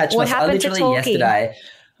 I catch What myself happened to literally talking? yesterday.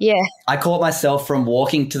 Yeah. I caught myself from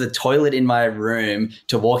walking to the toilet in my room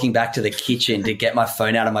to walking back to the kitchen to get my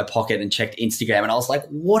phone out of my pocket and checked Instagram. And I was like,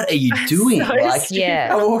 what are you doing? So like, stupid. Yeah.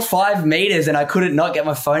 I walked 5 meters and I couldn't not get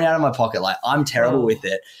my phone out of my pocket. Like, I'm terrible with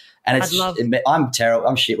it. And I'm terrible.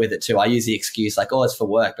 I'm shit with it too. I use the excuse like, oh, it's for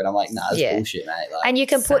work. But I'm like, nah, that's bullshit, mate. Like, and you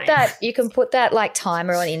can put that like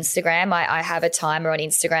timer on Instagram. I have a timer on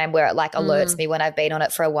Instagram where it like alerts me when I've been on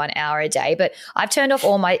it for 1 hour a day. But I've turned off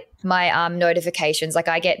all my notifications. Like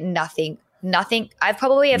I get nothing. I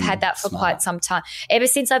probably have had that for quite some time. Ever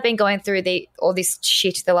since I've been going through all this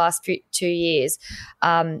shit the last 2 years.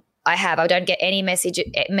 I don't get any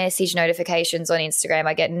message notifications on Instagram.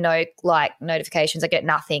 I get no like notifications. I get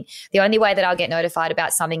nothing. The only way that I'll get notified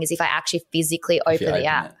about something is if I actually physically open the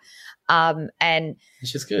app. And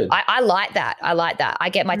it's just good. I like that. I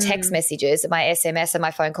get my text messages, my SMS and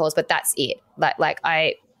my phone calls, but that's it.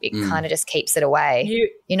 It kind of just keeps it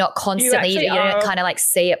away. You're not constantly, you don't kind of like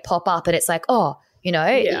see it pop up and it's like, oh, you know,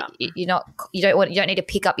 you don't need to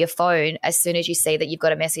pick up your phone as soon as you see that you've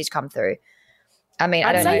got a message come through. I mean,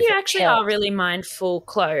 I don't know. I'd say you actually are really mindful,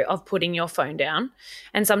 Chloe, of putting your phone down.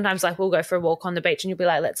 And sometimes, like, we'll go for a walk on the beach and you'll be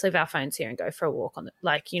like, let's leave our phones here and go for a walk on the,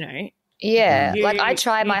 like, you know. Yeah. Like, I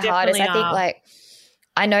try my hardest. I think, like,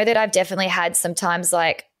 I know that I've definitely had some times,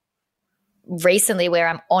 like, recently where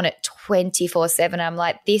I'm on it 24/7. I'm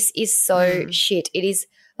like, this is so shit. It is,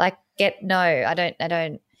 like, I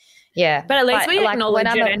don't, yeah. But at least we like, acknowledge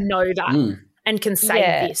it and know that and can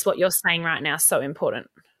say this, what you're saying right now is so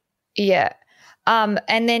important. Yeah.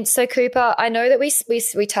 And then, so Cooper, I know that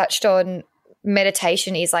we touched on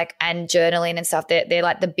meditation is like, and journaling and stuff. They're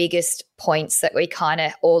like the biggest points that we kind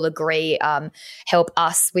of all agree help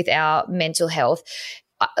us with our mental health.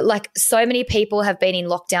 Like so many people have been in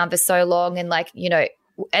lockdown for so long, and like, you know,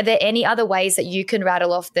 are there any other ways that you can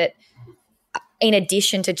rattle off that, in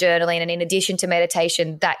addition to journaling and in addition to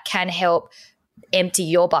meditation, that can help empty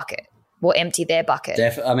your bucket? Will empty their bucket.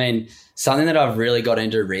 I mean, something that I've really got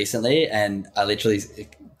into recently, and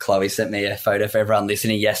Chloe sent me a photo for everyone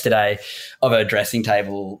listening yesterday of her dressing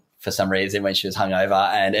table for some reason when she was hungover,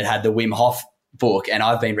 and it had the Wim Hof book, and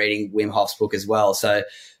I've been reading Wim Hof's book as well. So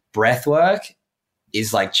breath work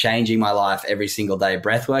is like changing my life every single day.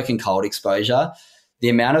 Breath work and cold exposure. The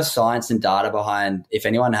amount of science and data behind, if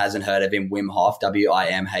anyone hasn't heard of him, Wim Hof,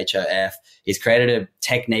 WIMHOF, he's created a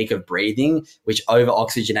technique of breathing which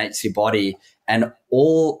over-oxygenates your body, and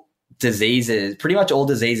pretty much all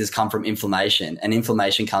diseases come from inflammation, and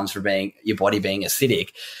inflammation comes from your body being acidic.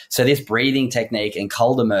 So this breathing technique and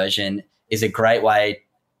cold immersion is a great way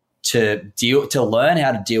to learn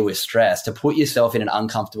how to deal with stress, to put yourself in an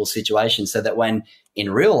uncomfortable situation so that when in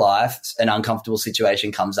real life an uncomfortable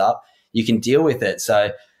situation comes up, you can deal with it.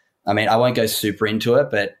 So, I mean, I won't go super into it,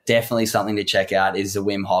 but definitely something to check out is the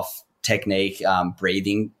Wim Hof technique,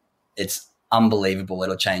 breathing. It's unbelievable.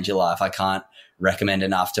 It'll change your life. I can't recommend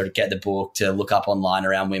enough to get the book, to look up online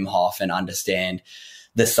around Wim Hof and understand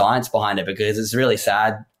the science behind it, because it's really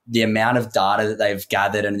sad the amount of data that they've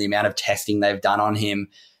gathered and the amount of testing they've done on him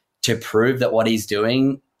to prove that what he's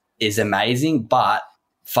doing is amazing, but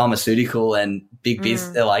pharmaceutical and big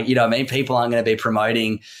business, like, you know what I mean? People aren't going to be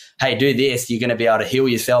promoting, hey, do this, you're going to be able to heal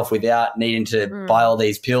yourself without needing to buy all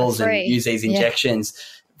these pills and use these injections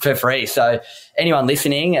for free. So anyone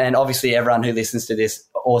listening, and obviously everyone who listens to this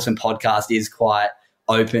awesome podcast is quite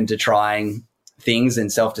open to trying things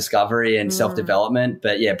and self-discovery and self-development.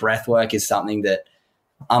 But yeah, breath work is something that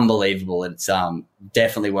unbelievable. It's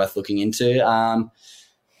definitely worth looking into.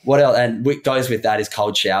 What else? And what goes with that is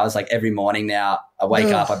cold showers. Like every morning now, I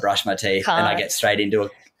wake up, I brush my teeth, and I get straight into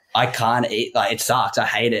it. I can't eat. Like, it sucks. I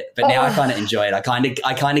hate it. But now I kind of enjoy it. I kind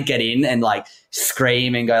of get in and like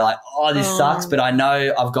scream and go like, oh, this sucks. But I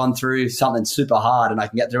know I've gone through something super hard, and I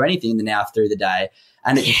can get through anything now through the day.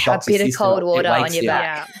 And it just shocks a bit of cold water on your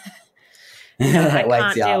back. I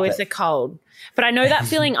can't deal with the cold. But I know that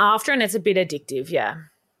feeling after, and it's a bit addictive. Yeah.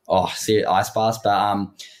 Oh, see, ice baths. But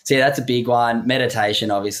so yeah, that's a big one.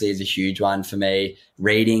 Meditation obviously is a huge one for me.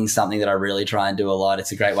 Reading, something that I really try and do a lot.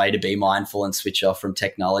 It's a great way to be mindful and switch off from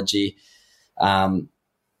technology. And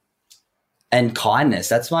kindness,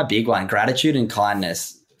 that's my big one. Gratitude and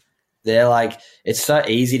kindness. They're like, it's so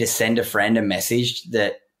easy to send a friend a message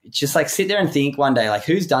that just like sit there and think one day, like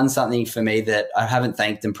who's done something for me that I haven't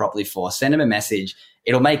thanked them properly for? Send them a message.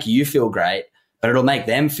 It'll make you feel great, but it'll make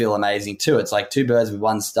them feel amazing too. It's like two birds with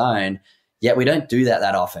one stone. Yet we don't do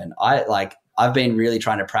that often. I've been really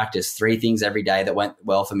trying to practice 3 things every day that went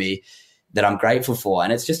well for me that I'm grateful for.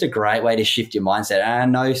 And it's just a great way to shift your mindset.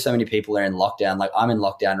 And I know so many people are in lockdown. Like I'm in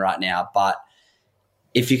lockdown right now, but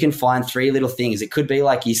if you can find 3 little things, it could be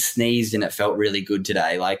like you sneezed and it felt really good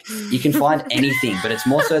today. Like you can find anything, but it's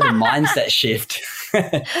more so the mindset shift.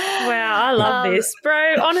 Wow, I love this,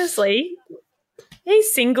 bro. Honestly,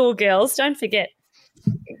 these single girls, don't forget.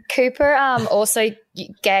 Cooper also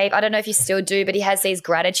gave, I don't know if you still do, but he has these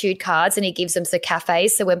gratitude cards and he gives them to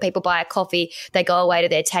cafes. So when people buy a coffee, they go away to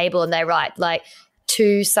their table and they write like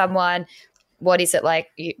to someone, what is it like?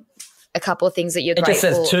 A couple of things that you're grateful for.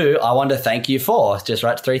 It just says I want to thank you for. Just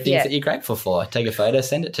write 3 things that you're grateful for. Take a photo,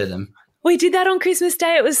 send it to them. We did that on Christmas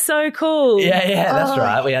Day. It was so cool. Yeah, that's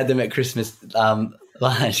right. We had them at Christmas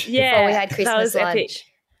lunch. Yeah, we had Christmas lunch.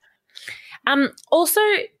 Epic. Also,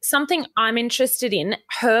 something I'm interested in,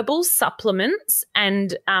 herbal supplements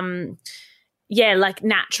and like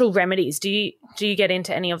natural remedies. Do you get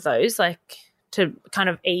into any of those, like to kind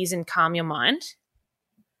of ease and calm your mind?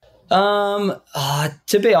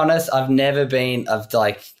 To be honest, I've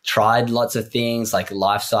like tried lots of things like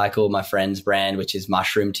Life Cycle, my friend's brand, which is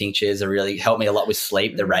mushroom tinctures, are really helped me a lot with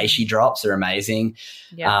sleep. The reishi drops are amazing.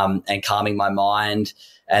 And calming my mind,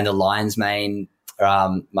 and the lion's mane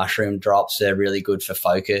mushroom drops are really good for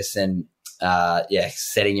focus and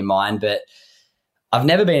setting your mind. But I've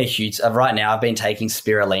never been right now I've been taking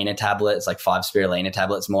spirulina tablets, like 5 spirulina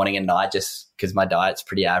tablets morning and night, just because my diet's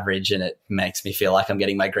pretty average and it makes me feel like I'm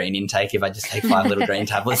getting my green intake if I just take 5 little green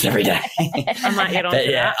tablets every day. I might get on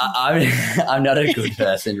to that. I'm not a good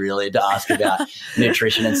person really to ask about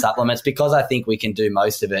nutrition and supplements, because I think we can do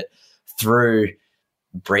most of it through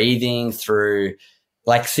breathing, through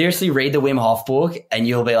like seriously read the Wim Hof book and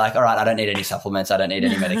you'll be like, all right, I don't need any supplements. I don't need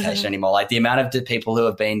any medication anymore. Like the amount of people who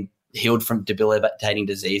have been healed from debilitating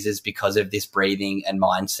diseases because of this breathing and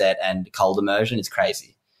mindset and cold immersion is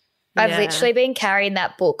crazy. I've literally been carrying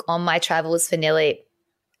that book on my travels for nearly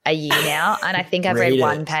a year now, and I think I've read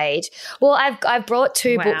 1 page. Well, I've brought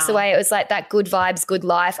 2 books away. It was like that Good Vibes, Good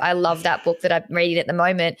Life. I love that book that I'm reading at the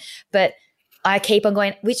moment, but I keep on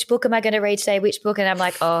going, which book am I going to read today? Which book? And I'm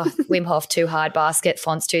like, Wim Hof, too hard, basket,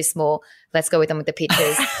 fonts too small. Let's go with them with the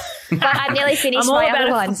pictures. But I nearly finished my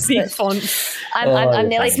other ones. Big font. I'm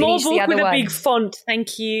nearly finished the other one. Small book with a big font.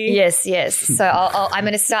 Thank you. Yes. So I'm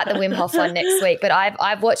going to start the Wim Hof one next week. But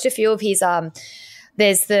I've watched a few of his.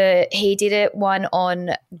 He did it one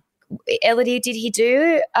on. Elodie, did he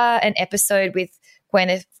do an episode with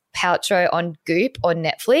Gwyneth Paltrow on Goop on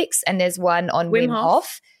Netflix? And there's one on Wim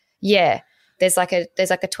Hof. Yeah. There's like a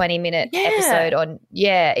 20-minute episode on,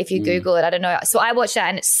 if you Google it, I don't know. So I watched that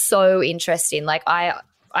and it's so interesting. Like I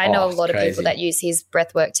know a lot of people that use his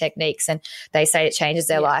breathwork techniques and they say it changes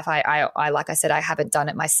their life. I like I said, I haven't done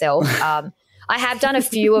it myself. I have done a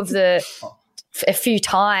few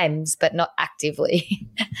times, but not actively.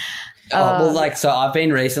 So I've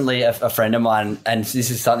been recently a friend of mine, and this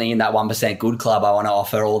is something in that 1% Good Club. I want to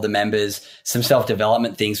offer all the members some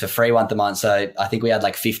self-development things for free once a month. So I think we had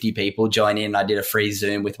like 50 people join in. I did a free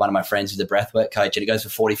Zoom with one of my friends who's a breathwork coach, and it goes for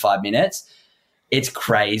 45 minutes. It's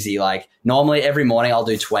crazy. Like normally every morning I'll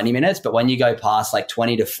do 20 minutes, but when you go past like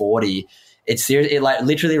 20 to 40, it's serious. It like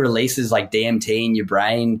literally releases like DMT in your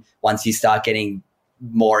brain once you start getting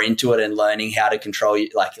more into it and learning how to control,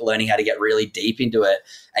 like learning how to get really deep into it.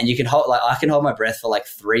 And you can hold, like I can hold my breath for like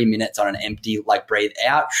 3 minutes on an empty, like breathe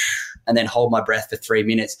out and then hold my breath for 3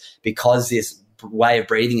 minutes, because this way of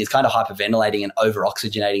breathing is kind of hyperventilating and over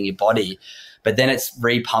oxygenating your body. But then it's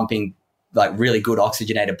repumping like really good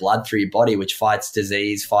oxygenated blood through your body, which fights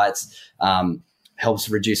disease, helps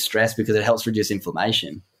reduce stress because it helps reduce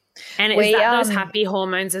inflammation. And is that those happy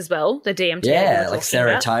hormones as well, the DMT? Yeah, like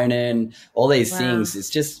serotonin, all these things. It's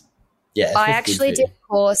just, I actually did a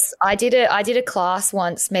course. I did a class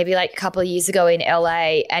once, maybe like a couple of years ago in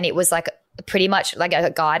LA, and it was like pretty much like a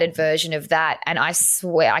guided version of that. And I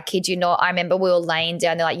swear, I kid you not, I remember we were laying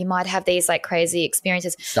down there like, you might have these like crazy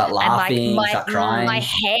experiences. Start laughing, start crying. My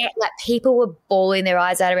hair, like people were bawling their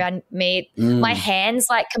eyes out around me. My hands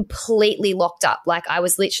like completely locked up. Like I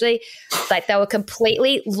was literally like, they were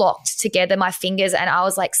completely locked together, my fingers, and I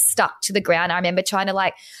was like stuck to the ground. I remember trying to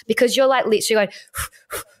like, because you're like literally going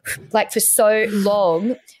like for so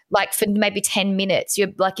long, like for maybe 10 minutes, you're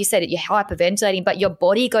like you said, you're hyperventilating, but your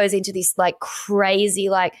body goes into this like crazy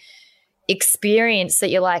like experience that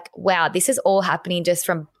you're like, wow, this is all happening just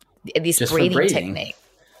from this breathing technique.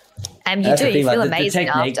 And you feel amazing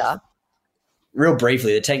after. real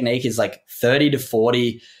briefly, the technique is like 30 to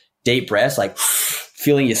 40 deep breaths, like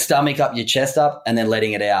filling your stomach up, your chest up, and then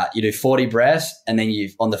letting it out. You do 40 breaths, and then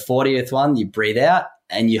on the 40th one, you breathe out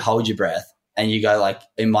and you hold your breath. And you go like,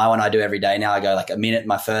 in my one I do every day now, I go like a minute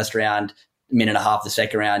my first round, a minute and a half the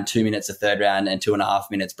second round, 2 minutes the third round, and 2.5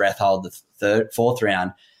 minutes breath hold the fourth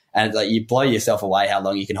round. And like you blow yourself away how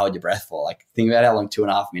long you can hold your breath for. Like think about how long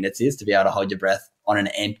 2.5 minutes is to be able to hold your breath on an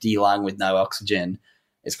empty lung with no oxygen.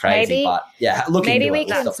 It's crazy. But yeah, look into it.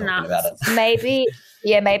 Let's stop talking about it.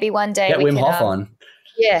 Maybe one day get we Wim can, Hof on.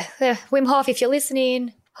 Yeah, Wim Hof, if you're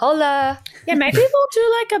listening, holla. Yeah, maybe we'll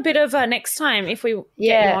do like a bit of a next time if we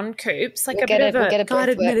get you on, Coops, like we'll a bit of a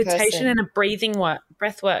guided meditation and a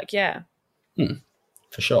breath work. Yeah.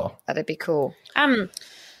 For sure. That'd be cool.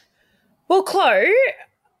 Well, Chloe,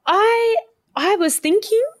 I was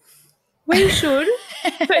thinking we should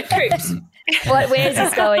put Coops. Where's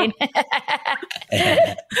this going?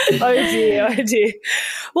 Oh dear.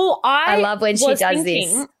 Well, I love when she does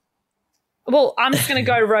this. Well, I'm just going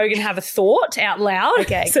to go rogue and have a thought out loud.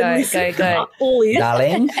 Okay, so go. All in.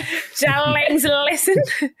 Darling's lesson.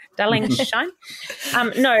 Darling's shine.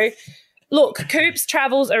 No, look, Coops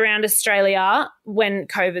travels around Australia when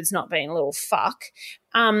COVID's not being a little fuck,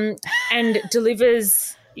 and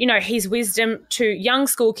delivers, his wisdom to young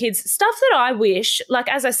school kids, stuff that I wish, like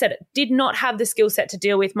as I said, did not have the skill set to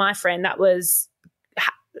deal with my friend that was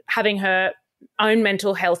having her own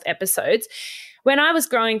mental health episodes. When I was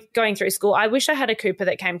going through school, I wish I had a Cooper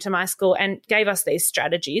that came to my school and gave us these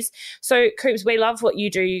strategies. So, Coops, we love what you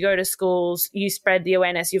do. You go to schools, you spread the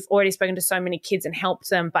awareness. You've already spoken to so many kids and helped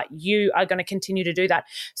them, but you are going to continue to do that.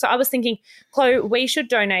 So I was thinking, Chloe, we should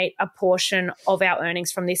donate a portion of our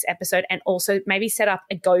earnings from this episode and also maybe set up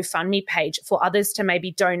a GoFundMe page for others to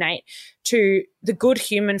maybe donate to the Good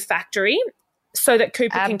Human Factory so that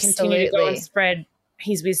Cooper can continue to go and spread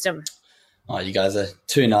his wisdom. Oh, you guys are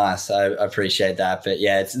too nice. I appreciate that. But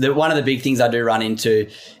yeah, it's one of the big things I do run into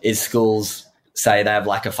is schools say they have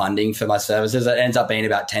lack of funding for my services. It ends up being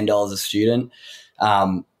about $10 a student.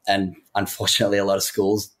 And unfortunately, a lot of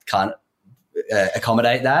schools can't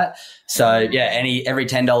accommodate that. So yeah, every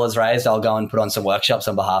 $10 raised, I'll go and put on some workshops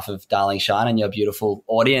on behalf of Darling Shine and your beautiful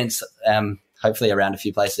audience, hopefully around a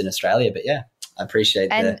few places in Australia. But yeah, I appreciate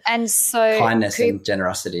the kindness and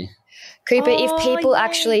generosity. Cooper, if people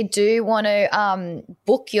actually do want to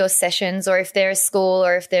book your sessions, or if they're a school,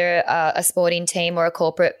 or if they're a sporting team or a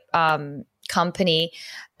corporate company,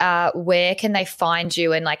 where can they find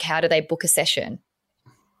you, and like how do they book a session?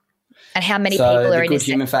 And how many people are in your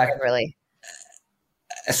session really?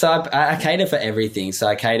 So I cater for everything. So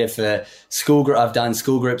I cater for school group. I've done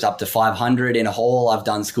school groups up to 500 in a hall. I've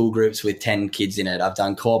done school groups with 10 kids in it. I've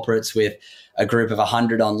done corporates with a group of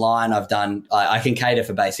 100 online. I can cater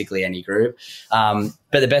for basically any group. But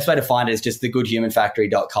the best way to find it is just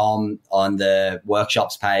thegoodhumanfactory.com. On the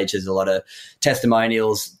workshops page, there's a lot of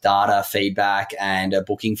testimonials, data, feedback, and a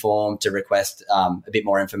booking form to request a bit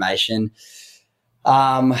more information.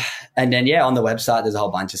 And then, on the website, there's a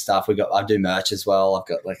whole bunch of stuff. I do merch as well. I've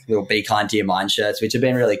got like little Be Kind to Your Mind shirts, which have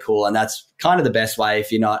been really cool. And that's kind of the best way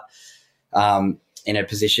if you're not in a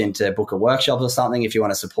position to book a workshop or something. If you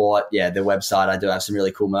want to support, the website, I do have some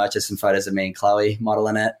really cool merch. There's some photos of me and Chloe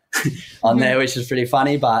modeling it on there, which is pretty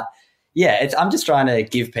funny. But I'm just trying to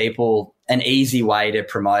give people an easy way to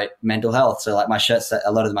promote mental health. So like my shirts,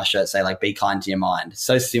 a lot of my shirts say like, be kind to your mind.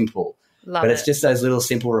 So simple. It's just those little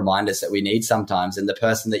simple reminders that we need sometimes, and the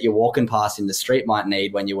person that you're walking past in the street might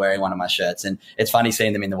need when you're wearing one of my shirts. And it's funny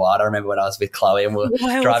seeing them in the wild. I remember when I was with Chloe and we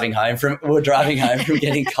were driving home from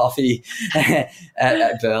getting coffee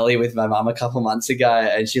at Burleigh with my mum a couple of months ago,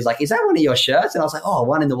 and she's like, "Is that one of your shirts?" And I was like, "Oh,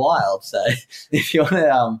 one in the wild." So if you want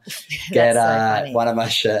to get one of my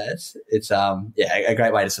shirts, it's a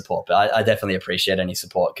great way to support. But I definitely appreciate any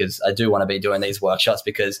support, because I do want to be doing these workshops,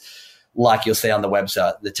 because like you'll see on the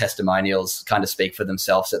website, the testimonials kind of speak for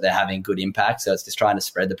themselves that they're having good impact. So it's just trying to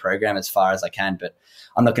spread the program as far as I can. But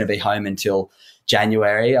I'm not going to be home until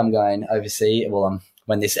January. I'm going overseas.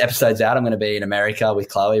 When this episode's out, I'm going to be in America with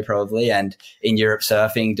Chloe probably, and in Europe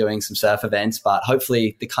surfing, doing some surf events. But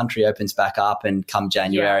hopefully the country opens back up, and come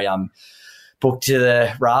January, I'm booked to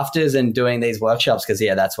the rafters and doing these workshops, because,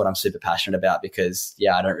 that's what I'm super passionate about, because,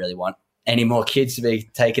 I don't really want any more kids to be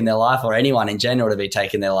taking their life, or anyone in general to be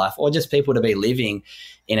taking their life, or just people to be living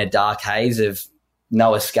in a dark haze of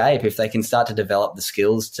no escape. If they can start to develop the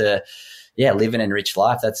skills to, live an enriched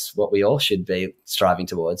life, that's what we all should be striving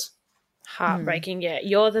towards. Heartbreaking. Yeah,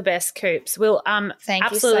 you're the best, Coops. We'll Thank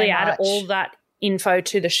absolutely you so add much. all that info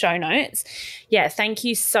to the show notes. Yeah, thank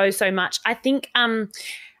you so much. I think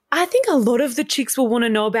I think a lot of the chicks will want to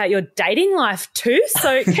know about your dating life too.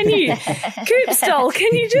 So can you, Coop Doll,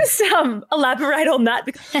 can you just elaborate on that?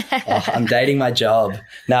 I'm dating my job.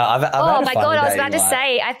 No, I've had Oh a my funny God, I was dating about to life.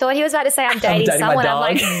 say, I thought he was about to say I'm dating dating my someone.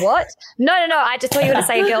 I'm dog. like, what? No. I just thought you were going to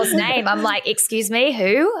say a girl's name. I'm like, excuse me,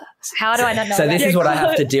 who? How do I not know So that? this is what I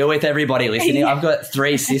have to deal with, everybody listening. I've got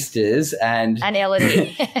 3 sisters and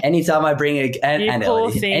Elodie. anytime I bring and poor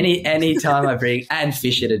Elodie, thing. anytime I bring and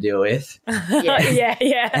Fisher to deal with.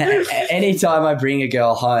 Yeah. Anytime I bring a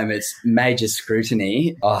girl home, it's major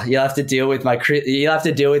scrutiny. Oh, you'll have to deal with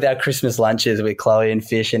our Christmas lunches with Chloe and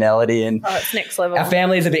Fish and Elodie, and It's next level. our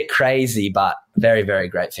family is a bit crazy, but very, very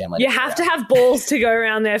great family. You have to have balls to go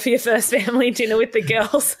around there for your first family dinner with the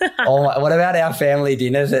girls. What about our family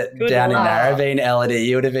dinners down in Lord. Narrabeen, Elodie?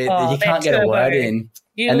 You would have been. You can't get a word in.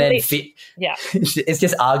 It's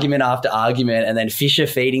just argument after argument, and then Fisher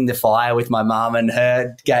feeding the fire with my mum and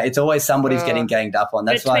her. It's always somebody's getting ganged up on.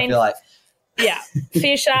 That's why I feel like. Yeah,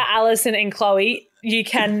 Fisher, Alison and Chloe, you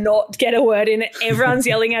cannot get a word in. Everyone's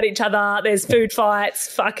yelling at each other. There's food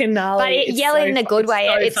fights, fucking gnarly. But yelling in a good way.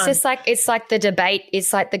 It's fun. just like, it's like the debate.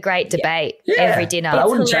 It's like the great debate Yeah, every dinner. But I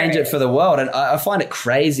wouldn't hilarious. change it for the world. And I find it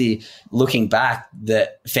crazy looking back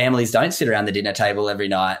that families don't sit around the dinner table every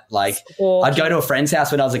night. Like I'd go to a friend's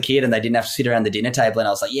house when I was a kid and they didn't have to sit around the dinner table, and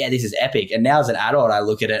I was like, yeah, this is epic. And now as an adult, I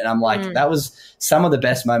look at it and I'm like, that was some of the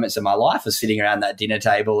best moments of my life, was sitting around that dinner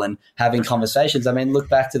table and having conversations. I mean, look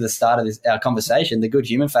back to the start of our conversation. The Good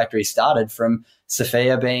Human Factory started from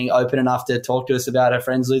Sophia being open enough to talk to us about her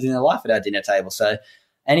friends losing their life at our dinner table. So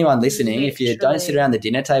anyone listening, if you don't sit around the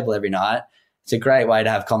dinner table every night, it's a great way to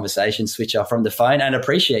have conversations, switch off from the phone and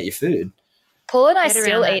appreciate your food. Paul and I Get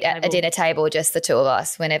still around eat that at a table. dinner table, just the two of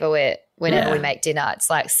us, whenever we make dinner. It's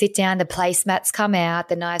like, sit down, the placemats come out,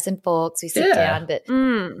 the knives and forks, we sit down. But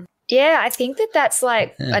yeah, I think that's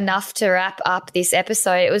like enough to wrap up this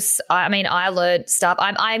episode. It was, I mean, I learned stuff.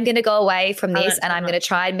 I'm going to go away from this and I'm going to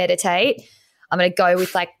try and meditate. I'm going to go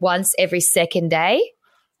with like once every second day,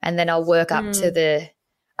 and then I'll work up to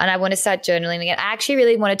and I want to start journaling again. I actually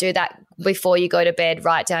really want to do that before you go to bed.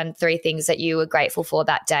 Write down 3 things that you were grateful for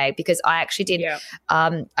that day, because I actually did. Yeah.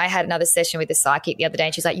 I had another session with the psychic the other day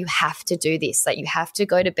and she's like, you have to do this. Like, you have to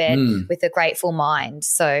go to bed with a grateful mind.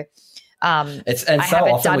 So It's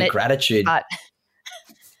so often with gratitude.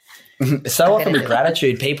 So often with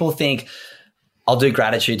gratitude, people think, I'll do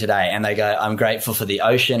gratitude today, and they go, I'm grateful for the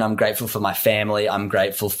ocean, I'm grateful for my family, I'm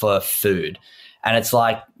grateful for food. And it's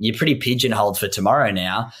like, you're pretty pigeonholed for tomorrow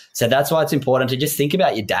now. So that's why it's important to just think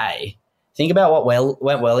about your day. Think about what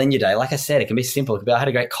went well in your day. Like I said, it can be simple. It can be, I had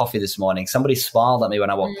a great coffee this morning. Somebody smiled at me when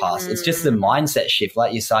I walked past. It's just the mindset shift,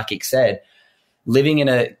 like your psychic said. Living in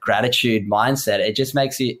a gratitude mindset, it just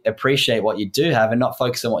makes you appreciate what you do have and not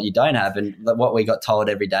focus on what you don't have. And what we got told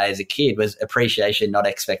every day as a kid was appreciation, not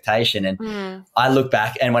expectation. And I look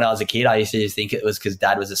back, and when I was a kid, I used to just think it was because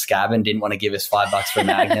Dad was a scab and didn't want to give us $5 for a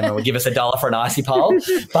Magnum and would give us $1 for an icy pole.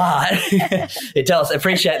 But it tells us,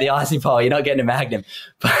 appreciate the icy pole, you're not getting a Magnum.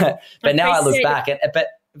 But now I look back,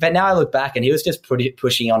 but now I look back, and he was just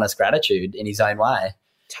pushing on us gratitude in his own way.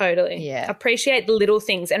 Totally. Yeah. Appreciate the little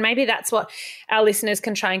things. And maybe that's what our listeners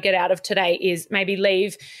can try and get out of today, is maybe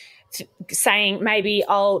leave saying, maybe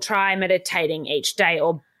I'll try meditating each day,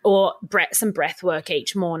 or some breath work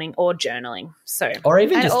each morning, or journaling. So, or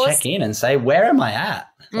even just check in and say, where am I at?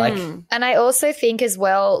 Like, and I also think as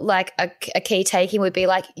well, like a key taking would be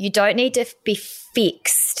like, you don't need to be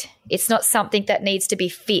fixed. It's not something that needs to be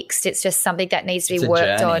fixed. It's just something that needs to be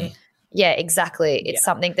worked on. Yeah, exactly. It's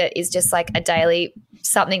something that is just like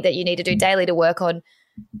something that you need to do daily to work on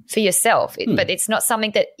for yourself. But it's not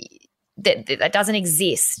something that doesn't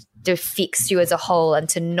exist to fix you as a whole and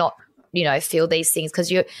to not, feel these things.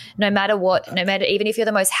 Because no matter even if you're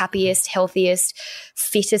the most happiest, healthiest,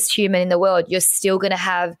 fittest human in the world, you're still going to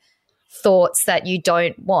have thoughts that you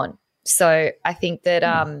don't want. So I think that,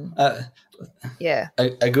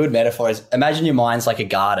 a good metaphor is, imagine your mind's like a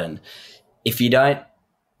garden. If you don't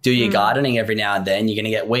do your gardening every now and then, you're going to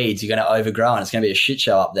get weeds, you're going to overgrow, and it's going to be a shit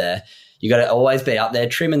show up there. You got to always be up there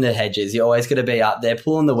trimming the hedges. You're always going to be up there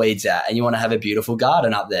pulling the weeds out, and you want to have a beautiful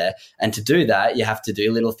garden up there. And to do that, you have to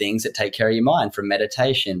do little things that take care of your mind, from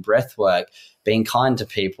meditation, breath work, being kind to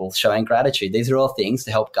people, showing gratitude. These are all things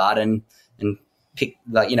to help garden and pick,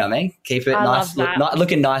 like, you know what I mean? Keep it nice,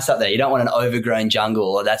 looking nice up there. You don't want an overgrown jungle,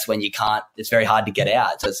 or that's when you can't, it's very hard to get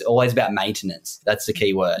out. So it's always about maintenance. That's the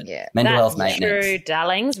key word. Yeah. Mental health maintenance. True,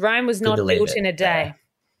 darlings. Rome was not built in a day.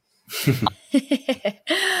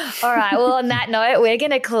 All right. Well, on that note, we're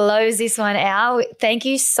going to close this one out. Thank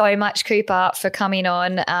you so much, Cooper, for coming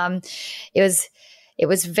on. It it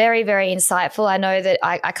was very, very insightful. I know that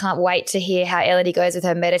I can't wait to hear how Elodie goes with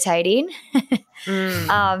her meditating.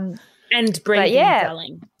 And breathing,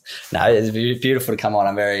 darling. No, it's beautiful to come on.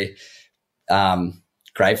 I'm very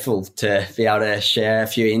grateful to be able to share a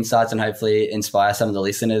few insights and hopefully inspire some of the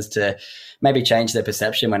listeners to maybe change their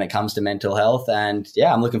perception when it comes to mental health. And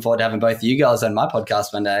yeah, I'm looking forward to having both you guys on my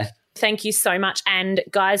podcast one day. Thank you so much. And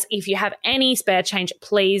guys, if you have any spare change,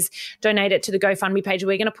 please donate it to the GoFundMe page.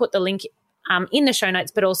 We're going to put the link in the show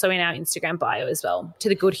notes, but also in our Instagram bio as well, to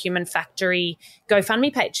the Good Human Factory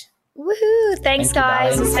GoFundMe page. Woohoo. Thanks,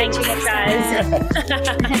 guys. You, Thank you, guys.